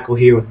left tackle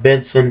here with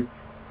Benson.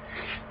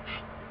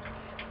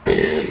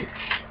 And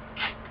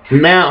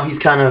now he's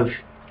kind of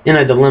in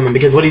a dilemma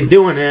because what he's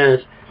doing is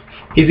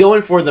he's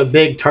going for the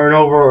big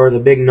turnover or the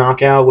big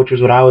knockout, which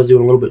was what I was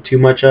doing a little bit too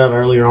much of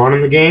earlier on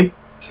in the game.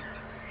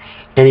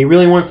 And he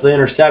really wants the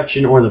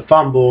interception or the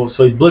fumble,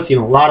 so he's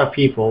blitzing a lot of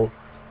people,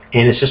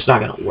 and it's just not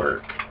going to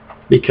work.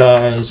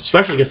 Because,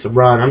 especially against the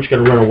run, I'm just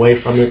going to run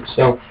away from it.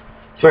 So,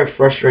 it's very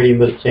frustrating,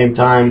 but at the same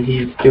time,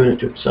 he's doing it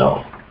to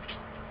himself.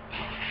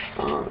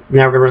 Now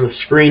we're going to run the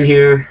screen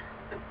here.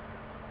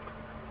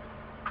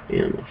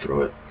 And I'm going to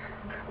throw it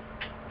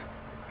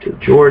to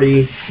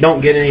Jordy.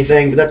 Don't get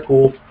anything, but that's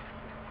cool.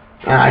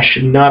 I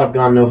should not have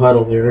gone no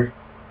huddle there.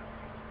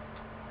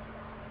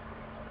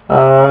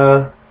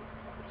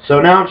 So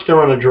now I'm just going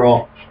to run a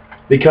draw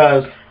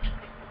because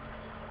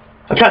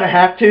I kind of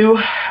have to.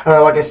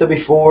 Like I said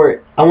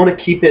before, I want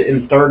to keep it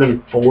in 3rd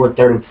and 4,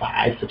 3rd and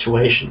 5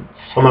 situations.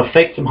 So I'm going to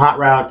fake some hot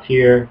routes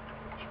here.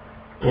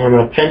 And I'm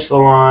going to pinch the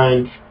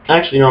line.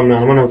 Actually, no, I'm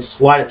not. I'm going to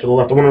slide it to the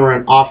left. I want to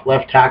run off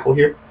left tackle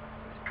here.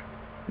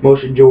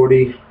 Motion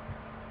Jordy.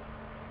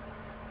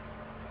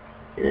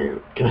 And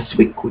I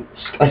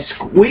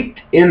squeaked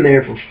in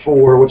there for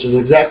 4, which is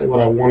exactly what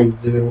I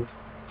wanted to do.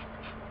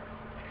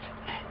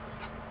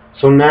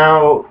 So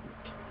now,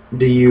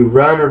 do you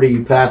run or do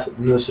you pass it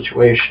in this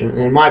situation? And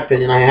in my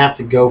opinion, I have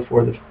to go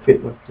for the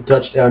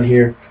touchdown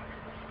here.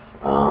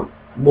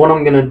 What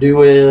I'm going to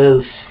do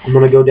is I'm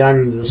going to go down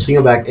into the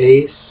single back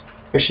ace.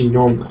 Actually,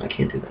 no, I'm not. I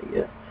can't do that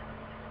yet.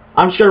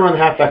 I'm just going to run the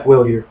halfback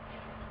wheel here.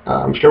 So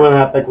I'm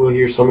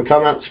going to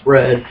come out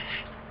spread, and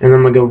then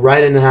I'm going to go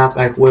right into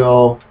halfback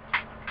wheel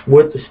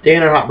with the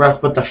standard hot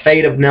breath, but the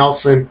fade of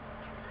Nelson,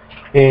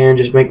 and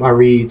just make my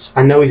reads.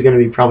 I know he's going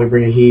to be probably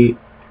bringing heat.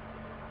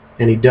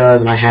 And he does,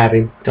 and I have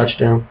him.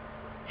 Touchdown.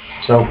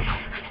 So,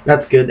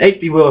 that's good.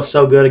 HB wheel is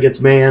so good against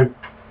man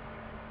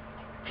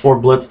or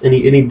blitz,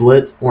 any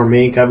blitz or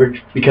man coverage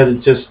because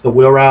it's just the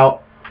wheel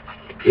route.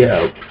 You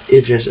know,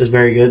 it just is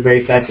very good,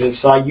 very effective.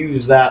 So I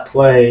use that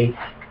play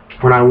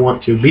when I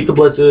want to beat the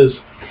blitzes.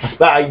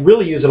 I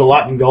really use it a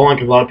lot in goal line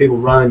because a lot of people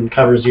run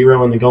cover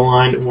 0 in the goal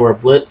line or a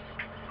blitz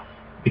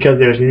because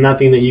there's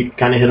nothing that you can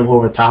kind of hit them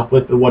over the top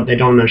with. But what they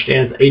don't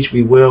understand is the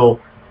HB wheel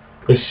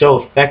is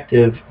so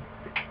effective.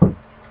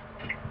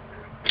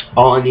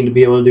 All I need to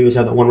be able to do is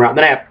have that one route.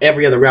 Then I have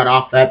every other route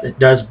off that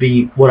does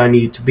be what I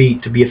need it to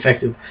be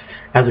effective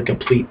as a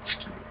complete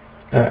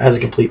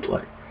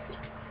play.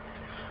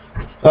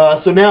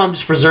 So now I'm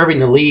just preserving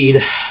the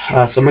lead. So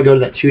I'm gonna go to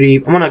that 2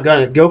 deep. I'm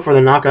gonna go for the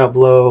knockout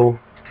blow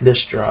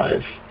this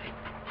drive.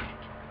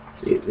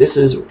 See, this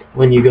is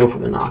when you go for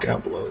the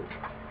knockout blow.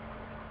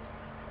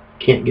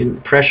 Can't get any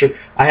pressure.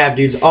 I have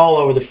dudes all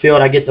over the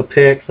field. I get the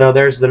pick. So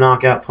there's the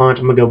knockout punch.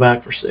 I'm gonna go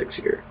back for 6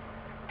 here.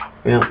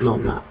 Well, no,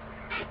 I'm not.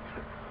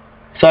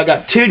 So I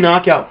got 2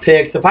 knockout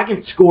picks. If I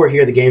can score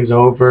here, the game's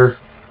over.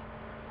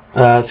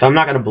 So I'm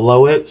not going to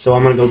blow it. So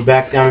I'm going to go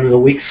back down into the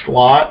weak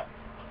slot.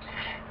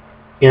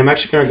 And I'm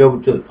actually going to go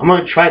to. I'm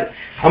going to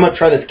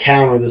try this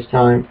counter this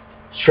time.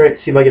 Straight,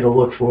 see if I get a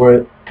look for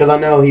it. Because I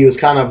know he was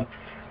kind of.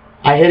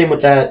 I hit him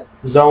with that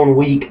zone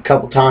weak a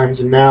couple times,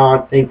 and now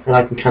I think that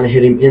I can kind of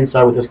hit him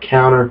inside with this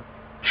counter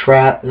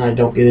trap, and I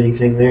don't get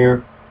anything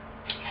there.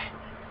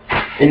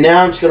 And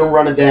now I'm just going to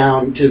run it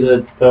down to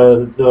the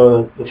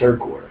 3rd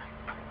quarter.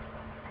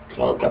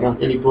 So I'll come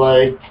out any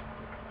play.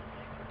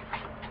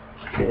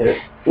 Yeah.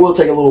 We'll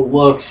take a little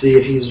look, see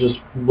if he's just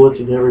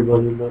blitzing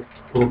everybody, but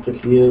I don't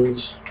think he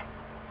is.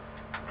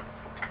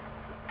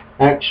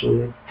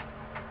 Actually,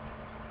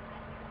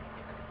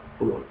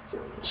 hold on,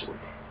 this one.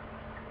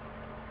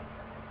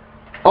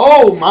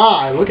 Oh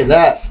my! Look at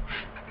that.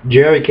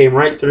 Jerry came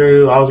right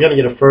through. I was gonna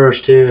get a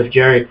first too if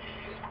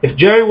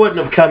Jerry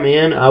wouldn't have come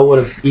in. I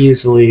would have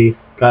easily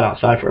got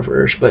outside for a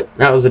first, but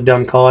that was a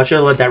dumb call. I should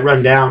have let that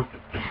run down.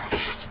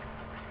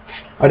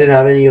 I didn't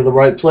have any of the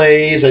right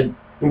plays. It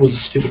was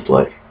a stupid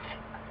play.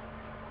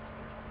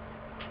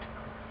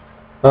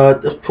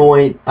 At this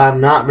point, I'm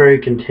not very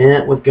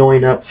content with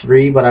going up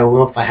 3, but I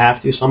will if I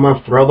have to. So I'm going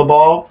to throw the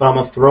ball, but I'm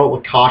going to throw it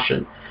with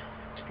caution.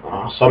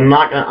 So I'm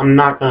not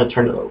going to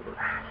turn it over.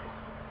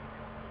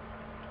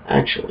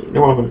 Actually, you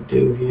know what I'm going to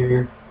do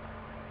here?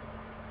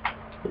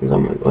 Is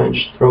I'm going to go ahead and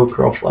just throw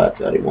curl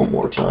flats at him one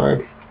more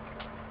time.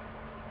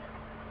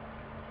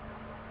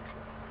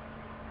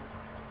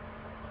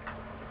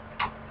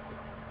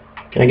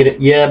 Can I get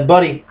it? Yeah,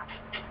 buddy.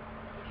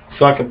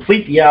 So I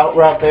complete the out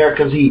route there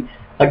because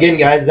again,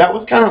 guys, that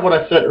was kind of what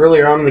I said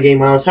earlier on in the game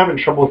when I was having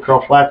trouble with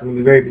curl flats in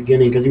the very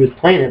beginning because he was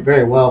playing it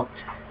very well.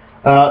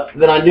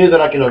 Then I knew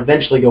that I could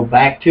eventually go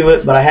back to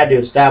it, but I had to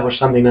establish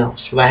something else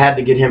because I had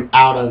to get him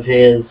out of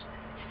his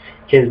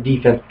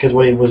defense because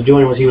what he was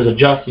doing was he was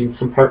adjusting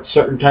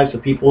certain types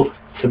of people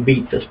to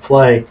beat this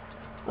play.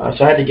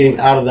 So I had to get him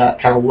out of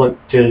that kind of look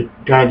to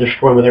kind of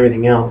destroy him with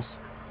everything else.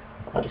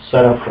 to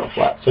set up for a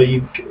flat. So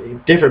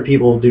different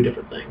people do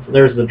different things.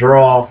 There's the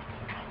draw.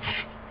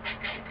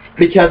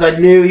 Because I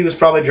knew he was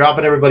probably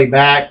dropping everybody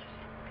back,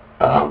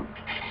 and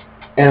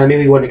I knew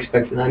he wasn't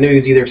expecting. I knew he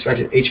was either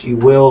expecting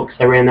HV Will, because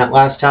I ran that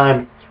last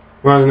time,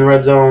 running in the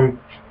red zone,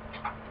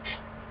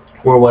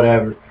 or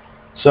whatever.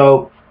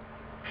 So,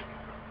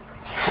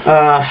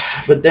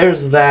 but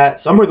there's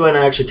that. So I'm going to go ahead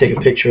and actually take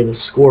a picture of the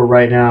score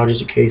right now,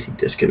 just in case he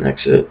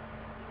disconnects it.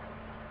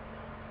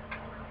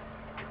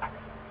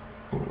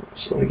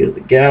 So I go to the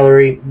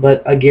gallery.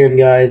 But again,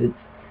 guys,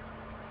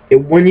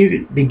 when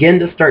you begin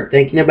to start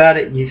thinking about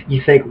it,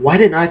 you think, why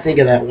didn't I think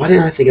of that? Why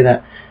didn't I think of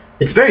that?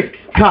 It's very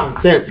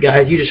common sense,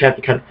 guys. You just have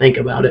to kind of think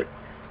about it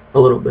a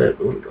little bit.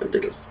 Let me go and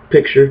take a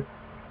picture.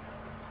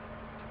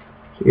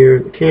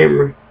 Here, the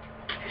camera.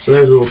 So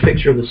there's a little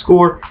picture of the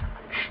score.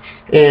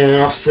 And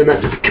I'll send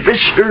that to the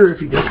commissioner if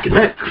he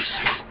disconnects.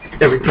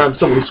 Every time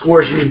someone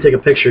scores, you need to take a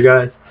picture,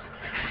 guys.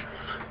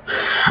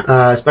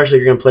 Especially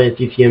if you're going to play in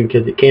CCM,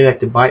 because it came back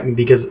to bite me,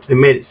 because it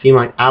made it seem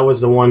like I was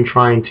the one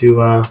trying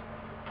to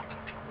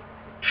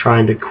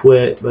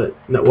quit, but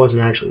that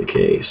wasn't actually the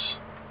case.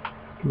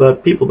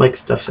 But people make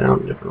stuff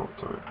sound different all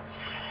the time.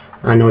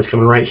 I know it's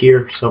coming right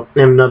here, so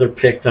another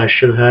pick that I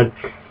should have had.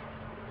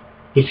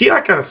 You see, I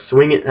kind of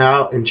swing it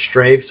out and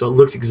strafe, so it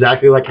looks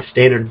exactly like a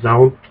standard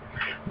zone,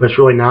 but it's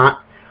really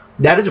not.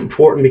 That is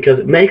important because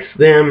it makes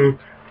them,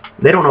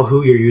 they don't know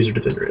who your user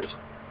defender is.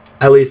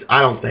 At least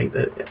I don't think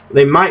that.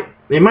 They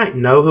might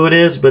know who it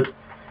is, but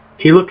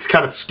he looks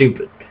kind of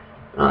stupid.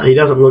 He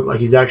doesn't look like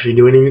he's actually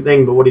doing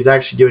anything, but what he's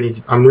actually doing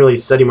is I'm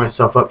really setting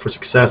myself up for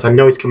success. I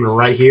know he's coming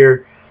right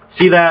here.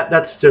 See that?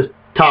 That's just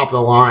top of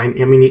the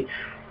line. I mean,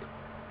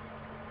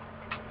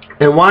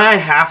 and why I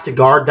have to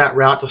guard that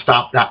route to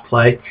stop that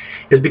play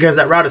is because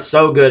that route is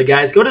so good.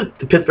 Guys, go to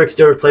the Pittsburgh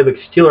Steelers playbook.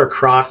 Steeler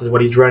cross is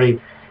what he's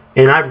running,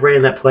 and I've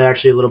ran that play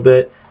actually a little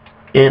bit,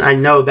 and I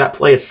know that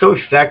play is so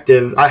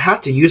effective. I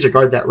have to use or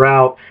guard that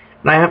route,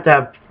 and I have to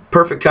have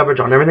perfect coverage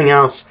on everything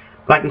else.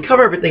 But I can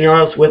cover everything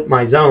else with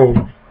my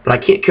zone, but I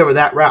can't cover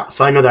that route,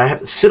 so I know that I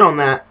have to sit on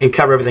that and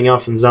cover everything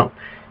else in zone.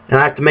 And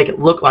I have to make it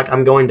look like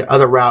I'm going to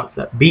other routes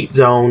that beat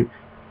zone,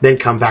 then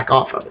come back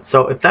off of it.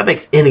 So if that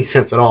makes any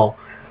sense at all,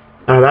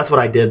 that's what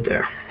I did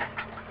there.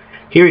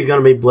 Here he's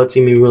going to be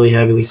blitzing me really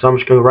heavily, so I'm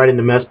just going to go right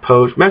into mess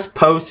post. Mess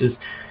post is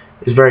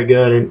very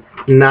good,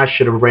 and I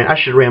should have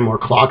ran more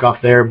clock off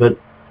there, but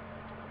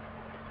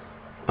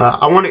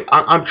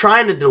I'm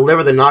trying to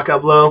deliver the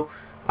knockout blow.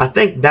 I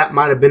think that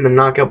might have been the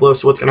knockout blow.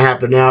 So what's going to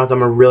happen now is I'm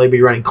going to really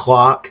be running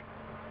clock.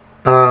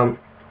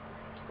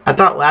 I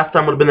thought last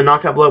time would have been the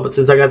knockout blow, but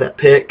since I got that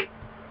pick,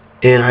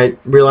 and I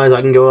realized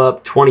I can go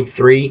up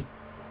 23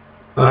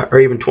 or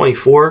even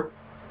 24.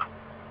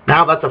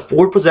 Now that's a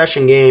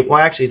 4-possession game. Well,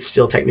 actually, it's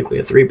still technically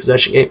a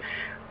 3-possession game,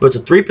 but it's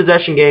a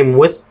 3-possession game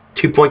with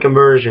 2-point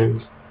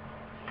conversions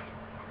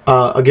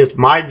against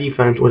my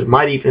defense, which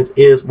my defense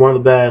is one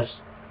of the best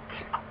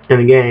in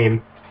the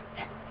game.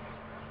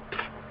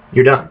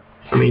 You're done.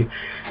 I mean,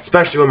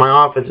 especially when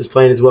my offense is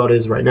playing as well as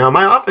it is right now.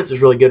 My offense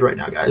is really good right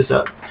now, guys.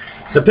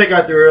 The pick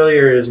I threw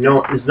earlier is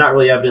not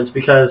really evidence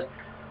because,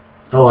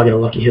 oh, I got a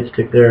lucky hit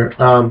stick there.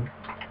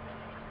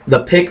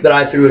 The pick that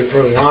I threw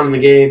early on in the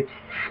game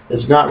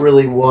is not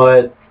really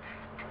what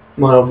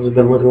my offense has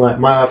been looking like.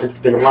 My offense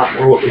has been a lot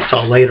more what we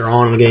saw later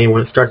on in the game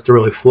when it starts to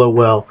really flow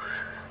well.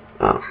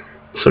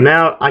 So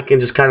now I can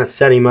just kind of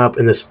set him up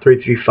in this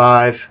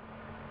 3-3-5.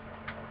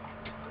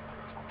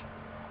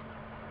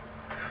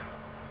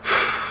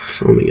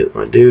 So let me get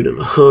my dude in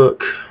the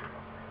hook.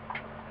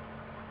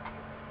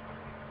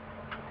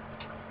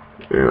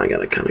 And I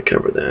gotta kind of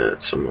cover that,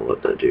 so I'm gonna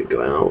let that dude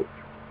go out.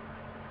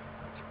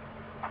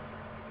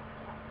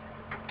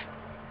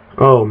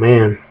 Oh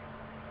man.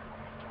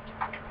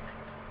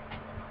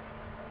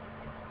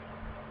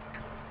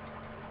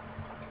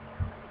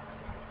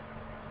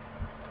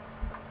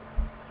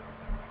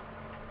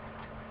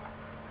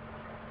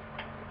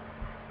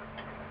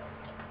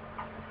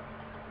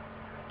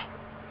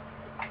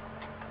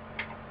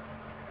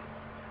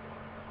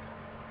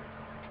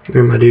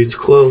 And my dude's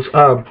close.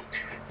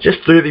 Just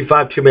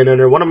 3-3-5 2-man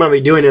under. What I'm going to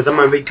be doing is I'm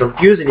going to be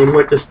confusing him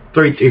with this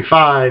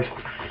 3-3-5.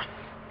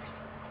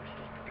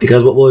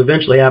 Because what will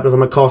eventually happen is I'm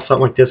going to call something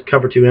like this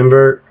cover 2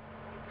 invert.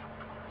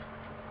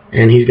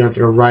 And he's going to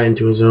throw right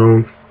into his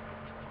zone.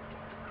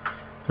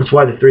 That's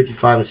why the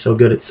 3-3-5 is so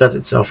good. It sets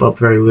itself up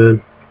very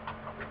good.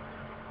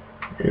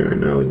 And I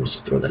know he wants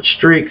to throw that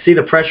streak. See,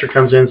 the pressure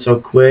comes in so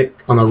quick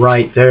on the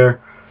right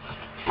there.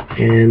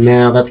 And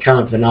now that's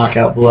kind of the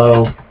knockout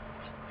blow.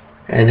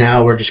 And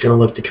now we're just going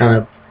to look to kind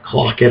of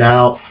clock it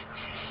out,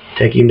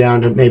 take him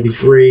down to maybe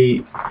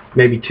 3,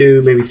 maybe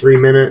 2, maybe 3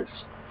 minutes.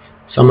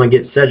 So I'm going to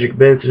get Cedric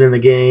Benson in the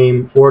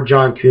game, or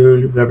John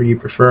Kuhn, whoever you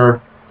prefer.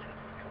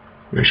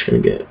 I'm just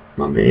going to get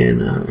my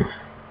man,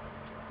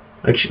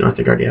 actually, no, I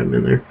think I already have him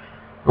in there.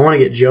 I want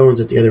to get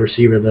Jones at the other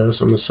receiver, though,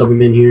 so I'm going to sub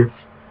him in here.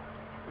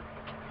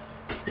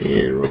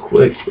 And real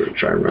quick, we're going to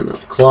try and run out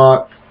the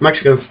clock. I'm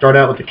actually going to start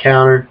out with the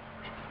counter,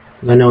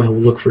 because I know he'll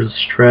look for the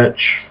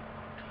stretch.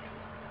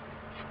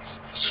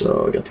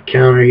 So I got the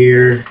counter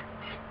here.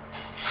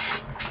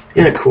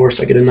 And of course,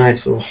 I get a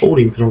nice little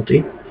holding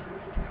penalty.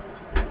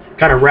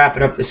 Kind of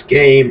wrapping up this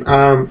game.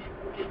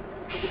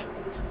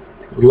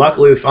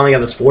 Luckily, we finally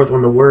got this fourth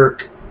one to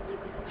work.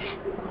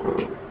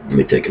 Let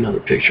me take another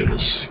picture of the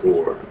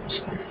score.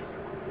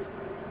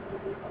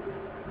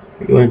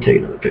 Go ahead and take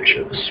another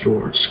picture of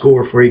the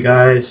score for you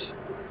guys.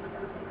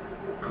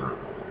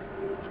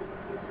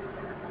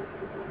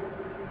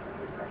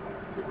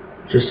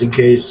 Just in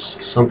case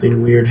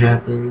something weird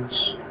happens.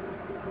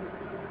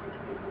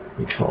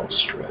 We call it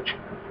stretch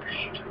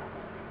first.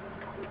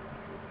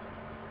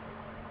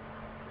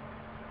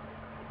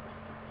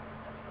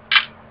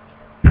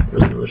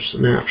 There's another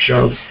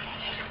snapshot of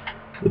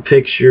the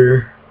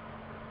picture.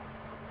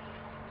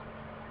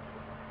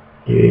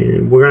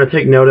 And we're going to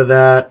take note of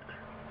that.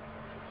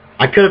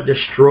 I could have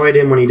destroyed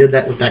him when he did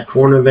that with that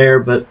corner there,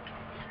 but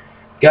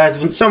guys,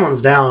 when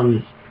someone's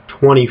down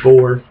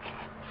 24,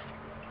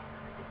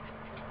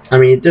 I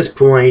mean, at this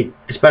point,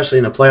 especially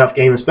in a playoff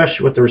game,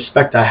 especially with the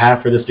respect I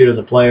have for this dude as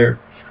a player,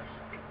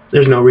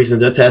 there's no reason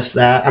to test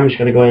that. I'm just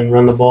going to go ahead and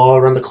run the ball,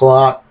 run the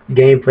clock,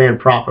 game plan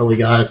properly,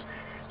 guys,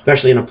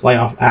 especially in a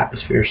playoff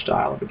atmosphere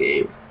style of a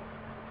game.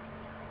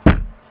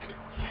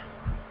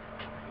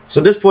 So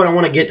at this point, I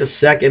want to get to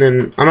second,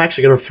 and I'm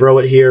actually going to throw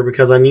it here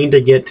because I need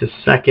to get to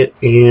second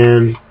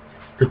and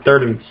for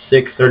 3rd and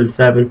 6, 3rd and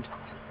 7.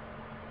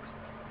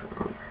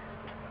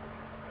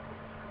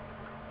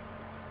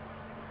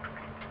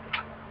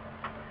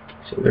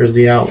 So there's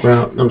the out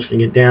route. I'm just going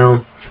to get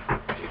down.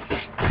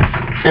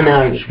 And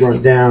now I just run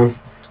it down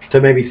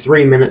to maybe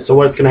 3 minutes. So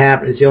what's going to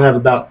happen is he'll have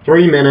about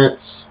 3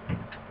 minutes.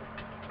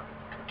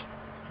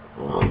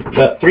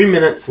 About 3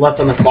 minutes left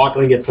on the clock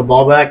when he gets the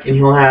ball back, and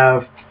he'll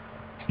have,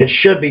 it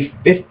should be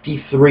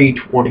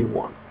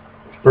 53-21.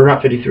 Or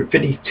not 53,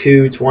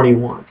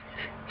 52-21.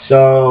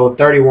 So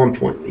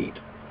 31-point lead.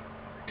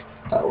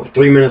 With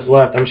 3 minutes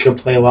left, I'm just going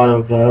to play a lot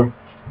of, I'm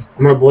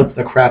going to blitz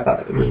the crap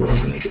out of him. Is what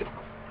I'm going to do.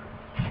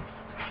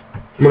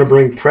 I'm going to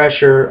bring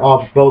pressure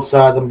off both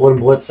sides. I'm going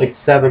to blitz like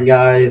 7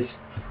 guys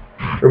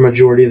for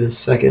majority of this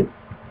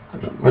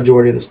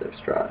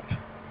next drive.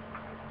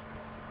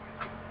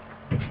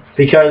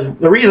 Because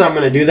the reason I'm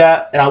going to do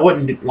that, and I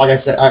wouldn't, like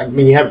I said, I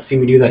mean, you haven't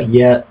seen me do that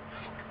yet.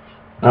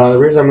 The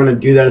reason I'm going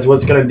to do that is what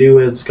it's going to do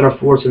is it's going to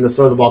force him to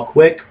throw the ball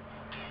quick,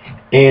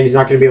 and he's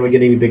not going to be able to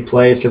get any big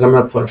plays because I'm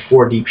going to put a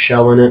 4 deep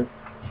shell in it.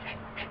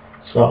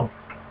 So.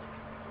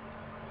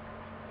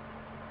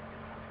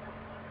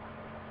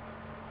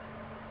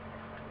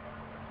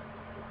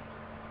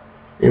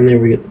 And there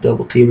we get the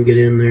double team to get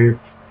in there.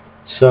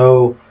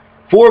 So,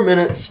 4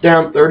 minutes,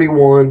 down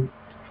 31.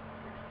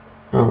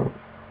 So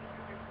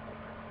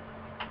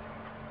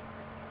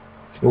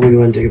let me go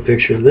ahead and take a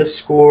picture of this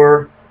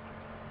score,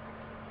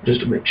 just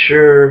to make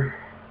sure.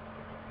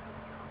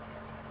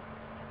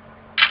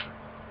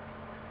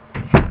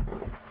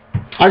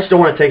 I just don't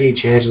want to take any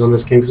chances on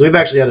this game, because we've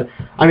actually had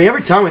I mean,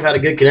 every time we've had a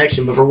good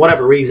connection, but for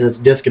whatever reason it's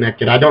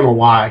disconnected. I don't know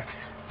why.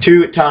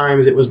 2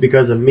 times it was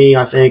because of me,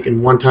 I think,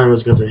 and 1 time it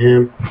was because of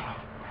him.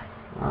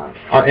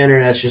 Our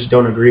internets just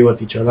don't agree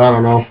with each other. I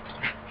don't know.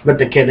 But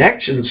the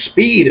connection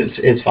speed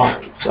is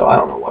fine, so I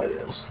don't know what it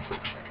is.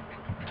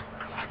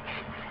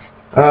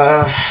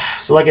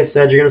 So like I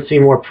said, you're going to see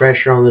more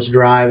pressure on this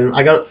drive. And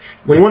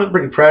when you want to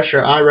bring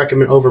pressure, I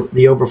recommend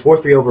the over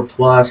 4-3 over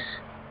plus.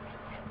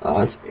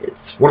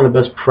 It's one of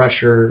the best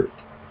pressure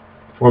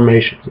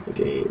formations in the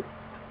game.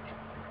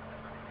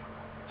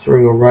 So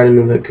we're going to go right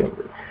into the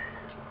cover.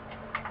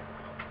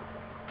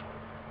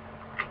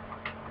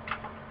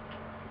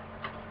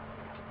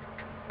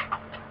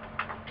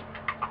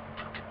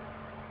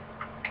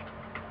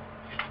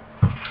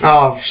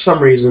 Oh, for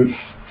some reason.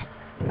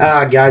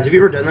 Guys, have you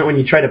ever done that when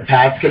you try to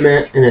pass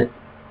commit and it,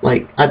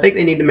 like, I think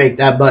they need to make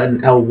that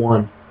button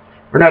L1.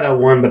 Or not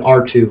L1, but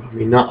R2. I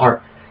mean, not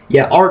R.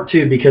 Yeah,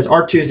 R2, because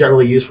R2 is not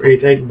really used for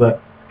anything,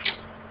 but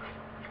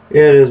it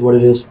is what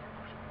it is.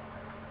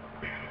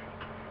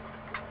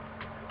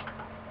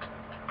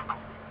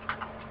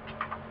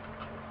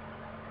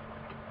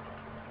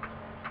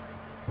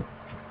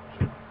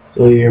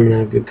 So here I'm going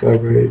to have good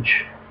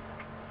coverage.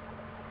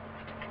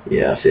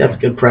 Yeah, see, that's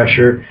good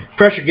pressure.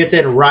 Pressure gets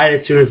in right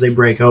as soon as they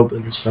break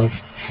open. So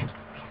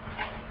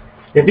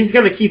if he's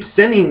going to keep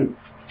sending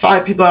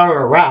 5 people out on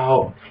a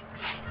route,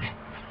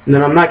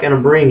 then I'm not going to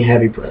bring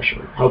heavy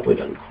pressure. Hopefully it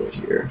doesn't quit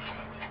here.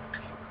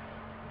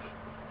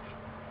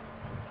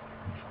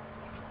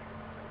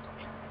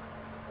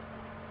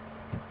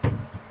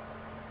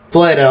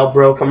 Play it out,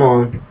 bro. Come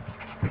on.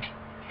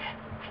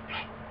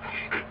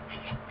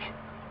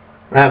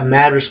 I have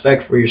mad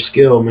respect for your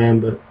skill, man,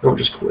 but don't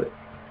just quit.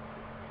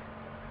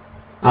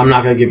 I'm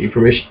not going to give you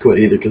permission to quit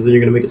either, because then you're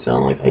going to make it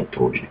sound like I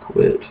told you to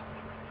quit.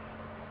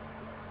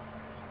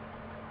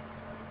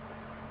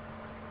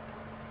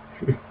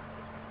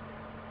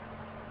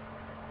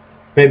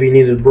 Maybe you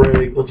needed a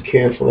break. Let's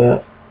cancel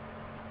that.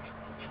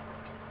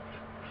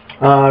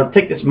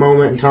 Take this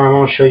moment in time. I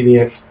want to show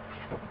you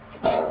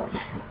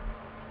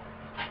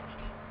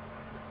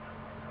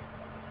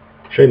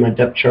my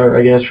depth chart,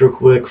 I guess, real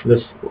quick for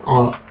this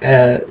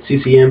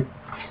CCM.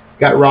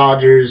 Got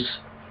Rodgers.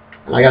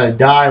 And I got a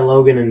die,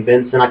 Logan and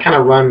Vincent. I kind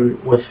of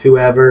run with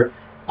whoever.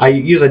 I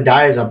use a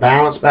die as a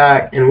balance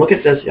back. And look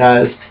at this,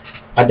 guys.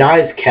 A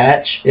die's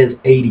catch is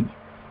 80.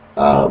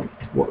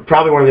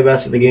 Probably one of the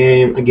best of the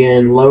game.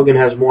 Again, Logan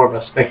has more of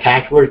a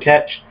spectacular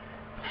catch.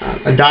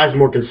 A die's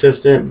more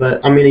consistent,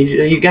 but I mean,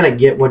 you gotta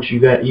get what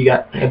you got. You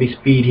got heavy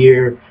speed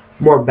here,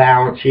 more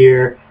balance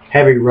here,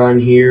 heavy run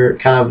here,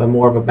 kind of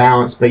more of a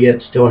balance, but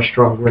yet still a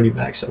strong running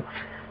back. So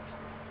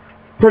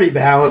pretty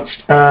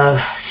balanced.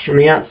 From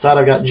the outside,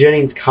 I've got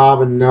Jennings,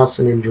 Cobb, and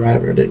Nelson and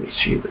Driver. I didn't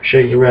show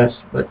you the rest,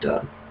 but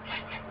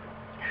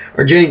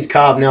or Jennings,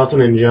 Cobb,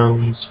 Nelson, and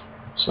Jones.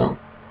 So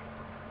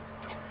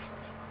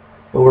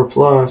over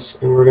plus,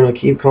 and we're gonna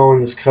keep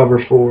calling this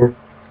cover 4.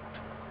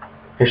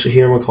 Actually,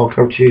 here I'm gonna call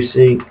cover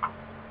 2C.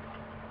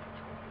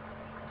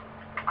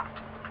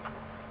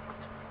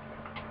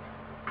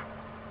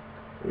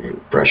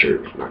 And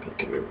pressure is not gonna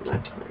come in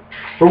that time.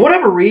 For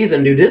whatever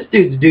reason, dude, this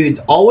dude's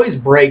always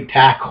break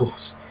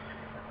tackles.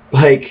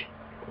 Like,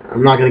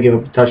 I'm not gonna give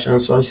up a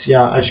touchdown, so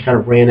I just kind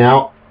of ran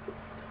out.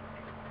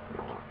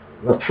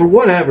 But for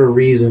whatever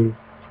reason,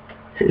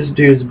 his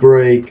dudes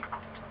break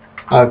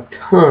a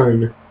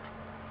ton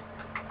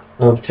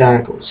of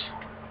tackles.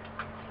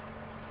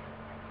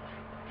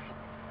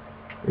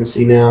 And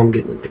see, now I'm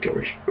getting in the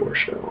cover 4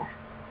 show.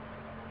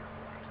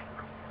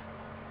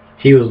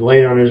 He was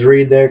late on his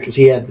read there because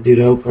he had the dude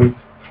open.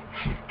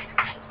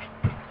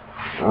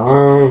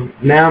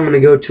 Now I'm going to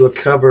go to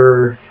a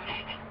cover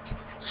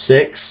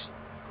 6.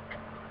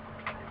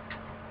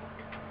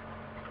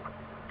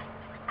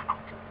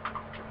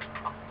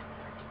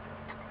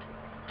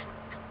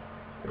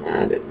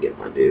 I didn't get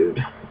my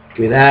dude.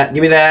 Give me that.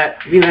 Give me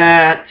that. Give me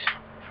that.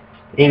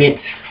 Dang it.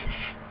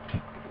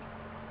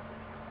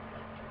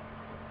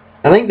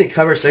 I think the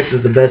cover 6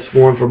 is the best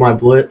form for my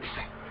blitz,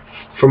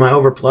 for my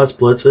over plus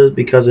blitzes,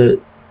 because it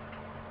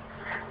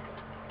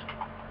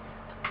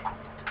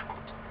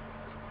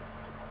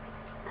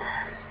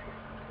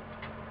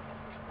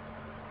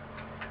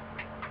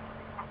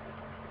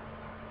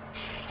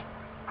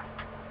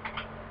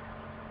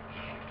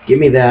give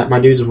me that. My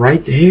dude's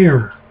right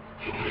there.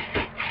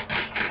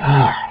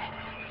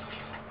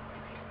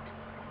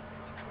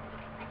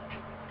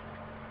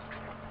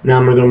 Now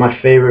I'm going to go to my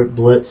favorite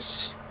blitz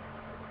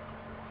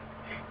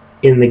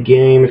in the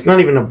game. It's not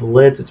even a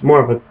blitz, it's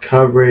more of a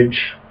coverage.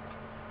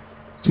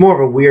 It's more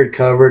of a weird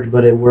coverage,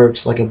 but it works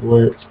like a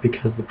blitz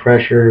because the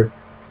pressure.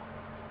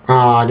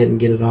 I didn't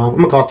get it off. I'm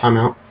going to call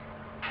timeout.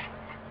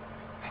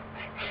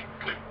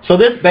 So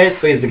this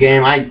basically is the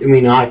game. I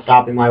mean, I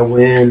stop him, I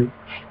win.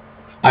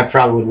 I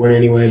probably would win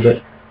anyway,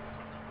 but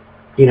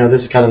you know,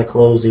 this is kind of the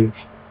closing.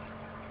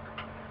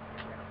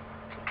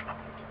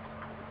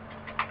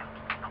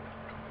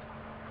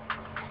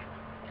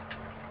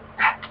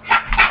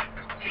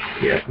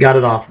 Yeah, got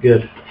it off.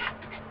 Good.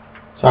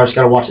 So I just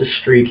got to watch this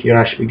streak here.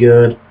 I should be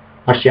good.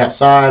 Watch the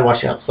outside.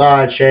 Watch the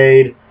outside.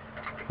 Shade.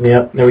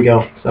 Yep, there we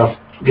go. So,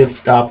 good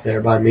stop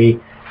there by me.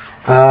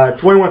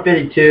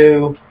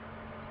 21-52.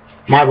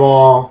 My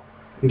ball.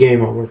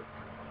 Game over.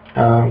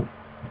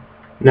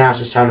 Now it's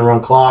just time to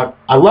run clock.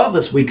 I love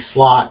this weak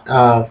slot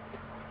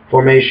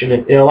formation.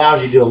 It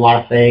allows you to do a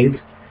lot of things.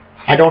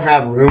 I don't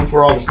have room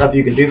for all the stuff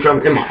you can do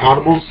from in my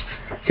audibles,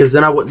 because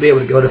then I wouldn't be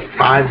able to go to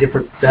 5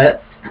 different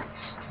sets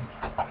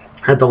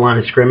at the line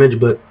of scrimmage.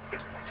 But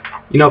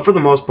you know, for the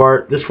most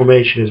part, this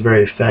formation is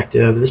very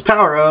effective. This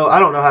power O, I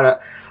don't know how to.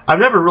 I've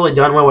never really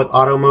done well with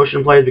auto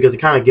motion plays because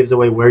it kind of gives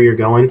away where you're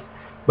going.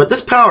 But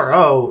this power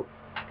O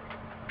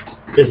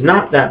is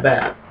not that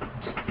bad.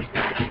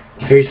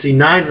 Here you see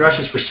 9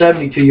 rushes for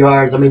 72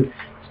 yards. I mean,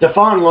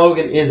 Stephon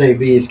Logan is a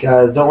beast,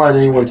 guys. Don't let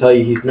anyone tell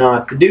you he's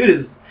not. The dude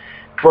is,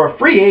 for a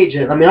free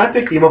agent, I mean, I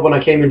picked him up when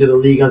I came into the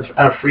league out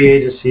of free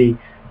agency.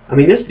 I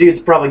mean, this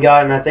dude's probably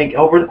gotten, I think,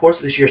 over the course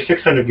of this year,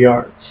 600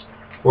 yards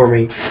for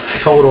me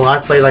total. I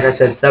played, like I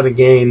said, 7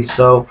 games.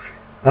 So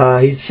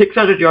he's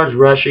 600 yards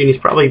rushing. He's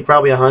probably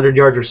 100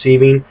 yards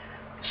receiving.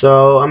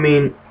 So, I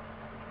mean,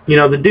 you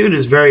know, the dude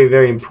is very,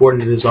 very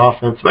important to this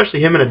offense,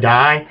 especially him and a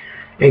die.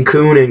 And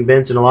Kuhn and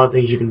Benson, a lot of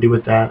things you can do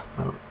with that.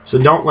 So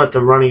don't let the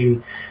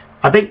running.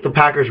 I think the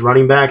Packers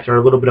running backs are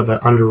a little bit of an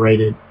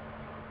underrated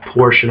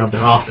portion of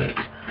their offense.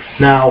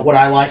 Now, would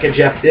I like a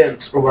Jeff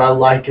Dents, or would I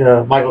like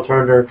a Michael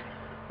Turner,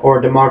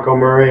 or DeMarco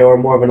Murray, or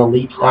more of an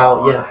elite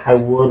style? Yeah, I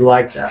would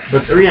like that.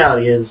 But the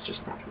reality is, it's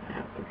just not going to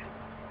happen.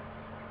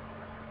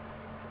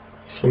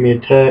 Send me a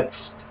text.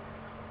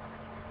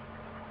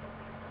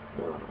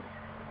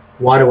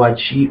 Why do I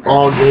cheat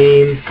all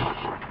game?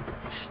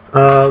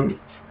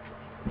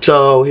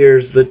 So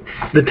here's the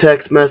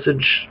text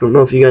message. I don't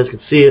know if you guys can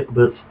see it,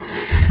 but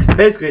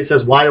basically it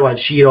says, why do I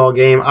cheat all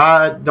game?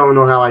 I don't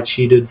know how I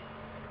cheated.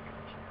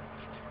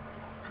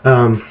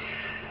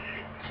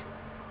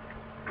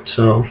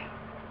 So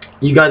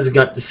you guys have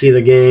got to see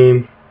the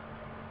game.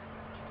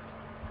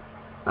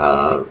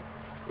 I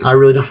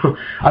really don't know.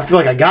 I feel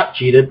like I got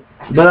cheated,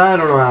 but I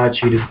don't know how I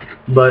cheated.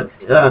 But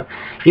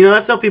you know,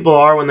 that's how people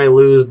are when they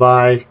lose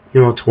by, you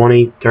know,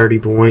 20, 30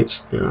 points.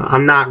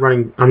 I'm not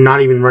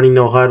even running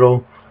no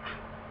huddle.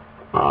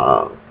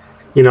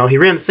 You know, he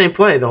ran the same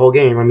play the whole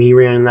game. I mean, he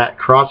ran that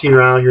crossing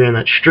route, he ran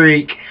that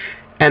streak,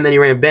 and then he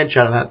ran bench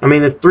out of that. I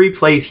mean, the 3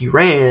 plays he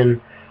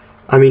ran,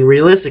 I mean,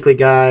 realistically,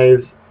 guys,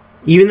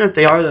 even if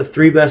they are the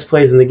 3 best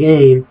plays in the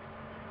game,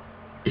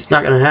 it's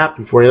not going to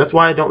happen for you. That's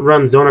why I don't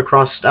run zone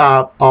across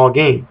stop all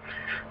game.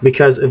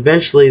 Because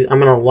eventually I'm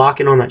going to lock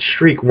in on that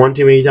streak one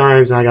too many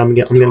times, and I'm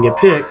going to get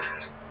picked.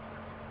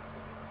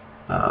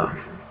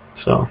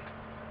 So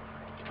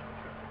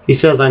he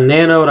says I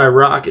nanoed, I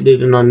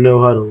rocketed, and I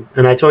no huddle.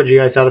 And I told you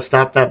guys how to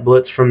stop that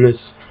blitz from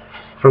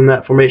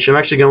that formation.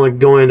 I'm actually going to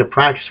go into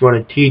practice. I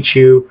want to teach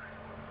you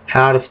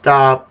how to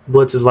stop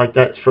blitzes like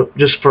that.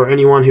 Just for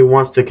anyone who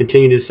wants to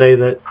continue to say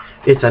that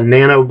it's a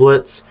nano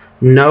blitz.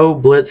 No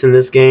blitz in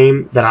this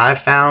game that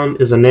I've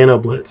found is a nano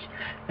blitz.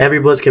 Every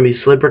blitz can be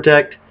slip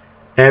protect.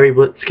 Every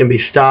blitz can be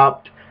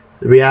stopped.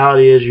 The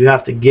reality is you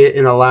have to get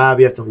in the lab.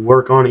 You have to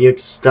work on it.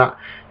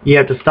 You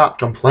have to stop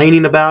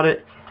complaining about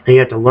it, and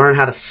you have to learn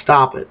how to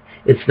stop it.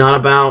 It's not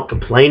about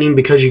complaining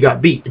because you got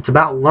beat. It's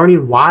about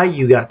learning why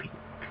you got beat.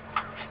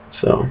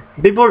 So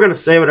people are going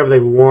to say whatever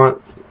they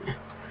want.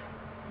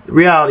 The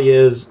reality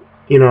is,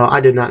 you know, I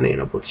did not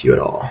nano blitz you at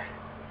all.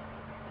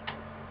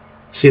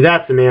 See,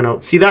 that's a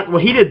nano. See, that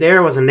what he did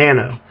there was a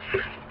nano.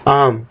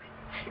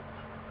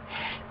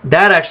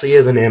 That actually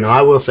is a nano.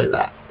 I will say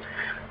that.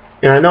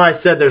 And I know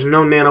I said there's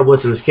no nano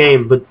blitz in this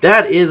game, but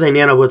that is a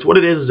nano blitz. What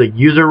it is a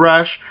user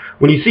rush.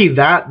 When you see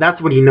that,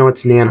 that's when you know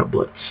it's nano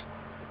blitz.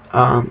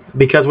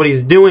 Because what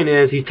he's doing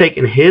is he's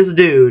taking his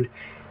dude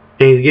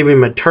and he's giving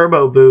him a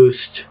turbo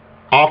boost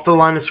off the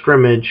line of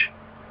scrimmage,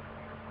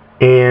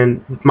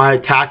 and my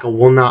tackle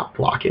will not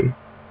block him.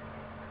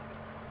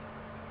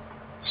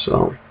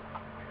 So,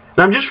 and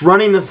I'm just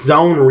running this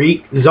zone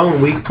weak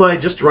play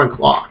just to run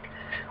clock.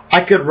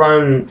 I could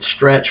run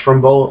stretch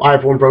from both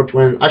I-4 and Pro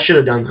Twin. I should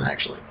have done that,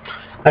 actually.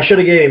 I should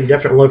have gave him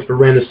different looks but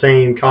ran the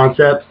same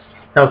concepts.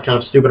 That was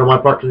kind of stupid on my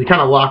part because he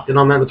kind of locked in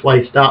on that. That's why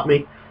he stopped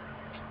me.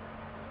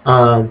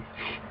 But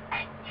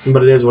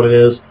it is what it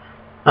is.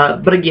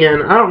 But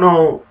again, I don't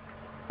know.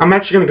 I'm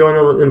actually going to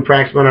go in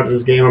practice mode after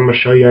this game. I'm going to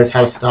show you guys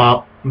how to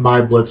stop my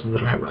blitzes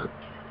that I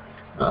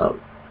run.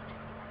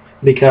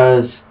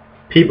 Because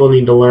people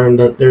need to learn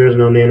that there is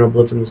no nano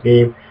blitz in this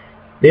game.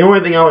 The only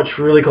thing I would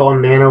truly call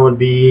nano would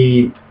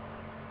be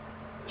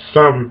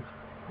some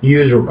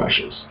user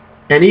rushes.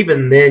 And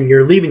even then,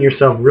 you're leaving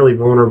yourself really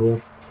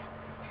vulnerable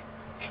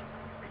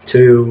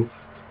to,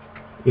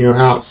 you know,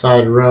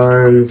 outside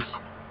runs.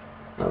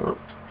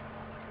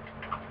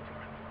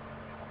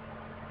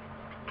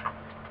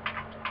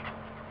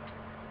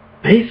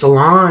 Base the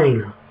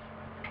line.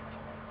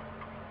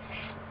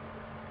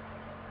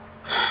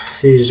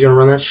 See, he's going to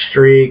run that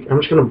streak. I'm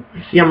just going to,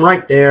 see, I'm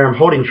right there. I'm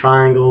holding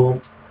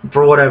triangle.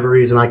 For whatever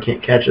reason, I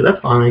can't catch it. That's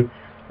fine.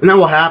 And that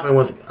will happen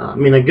with, I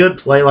mean, a good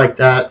play like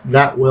that,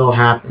 that will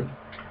happen.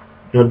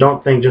 You know,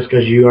 don't think just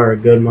because you are a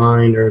good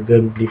mind or a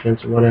good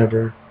defense or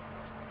whatever,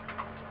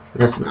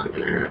 that's not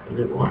going to happen.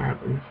 It will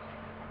happen.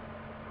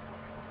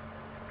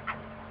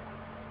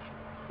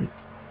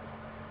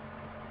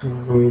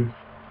 I'm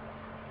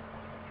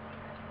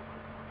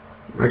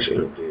actually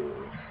going to do...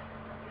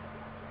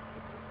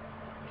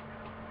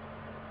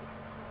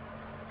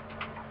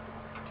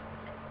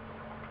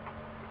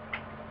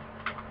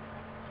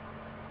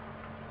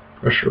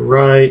 Pressure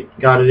right,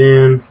 got it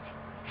in.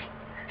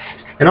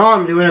 And all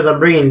I'm doing is I'm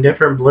bringing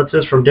different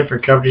blitzes from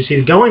different coverages.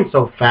 He's going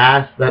so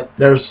fast that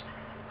there's,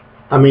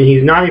 I mean,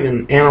 he's not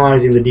even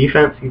analyzing the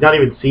defense. He's not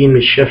even seeing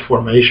me shift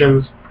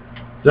formations.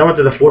 So I went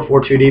to the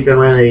 4-4-2 deep and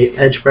ran a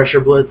edge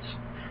pressure blitz.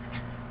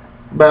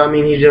 But, I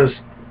mean, he just,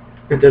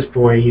 at this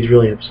point, he's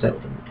really upset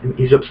with him.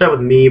 He's upset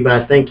with me, but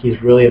I think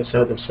he's really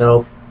upset with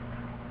himself.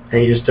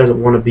 And he just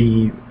doesn't want to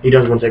be, he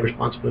doesn't want to take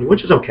responsibility,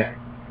 which is okay.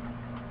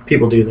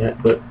 People do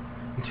that, but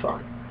it's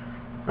fine.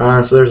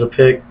 So there's a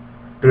pick,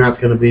 and that's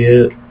going to be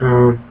it.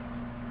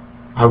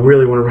 I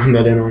really want to run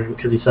that in on him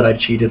because he said I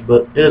cheated,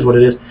 but it is what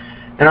it is.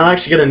 And I'm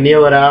actually going to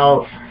kneel it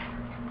out.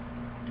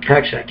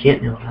 Actually, I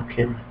can't kneel it out,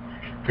 can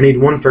I? I need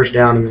one first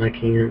down, and then I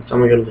can. So I'm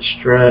going to go to the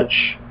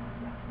stretch.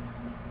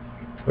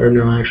 Or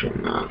no, actually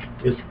I'm not.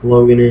 Just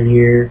Logan in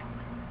here.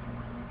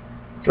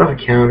 Throw a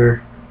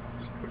counter.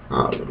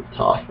 Oh, a little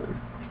toss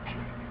him.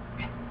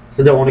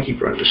 I don't want to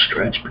keep running the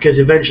stretch because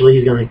eventually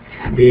he's going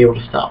to be able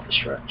to stop the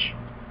stretch.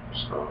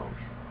 So,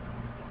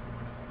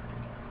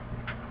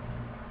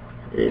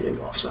 he didn't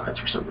go off sides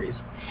for some reason.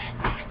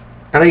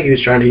 I think he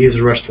was trying to use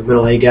the rush to the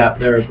middle A gap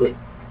there, but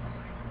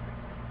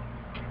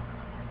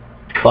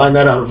decline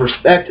that out of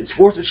respect. It's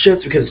fourth and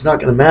shits because it's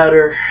not going to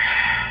matter.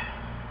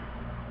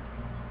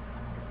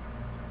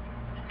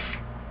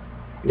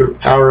 Little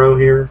power row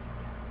here.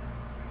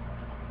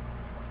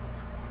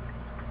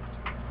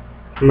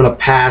 I'm going to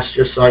pass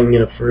just so I can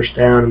get a first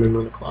down and then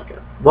run the clock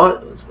out.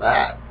 What was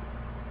that?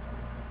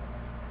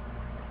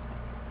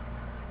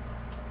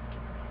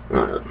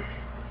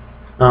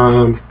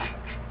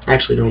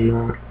 Actually don't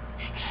know.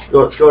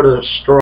 Let's go to the store.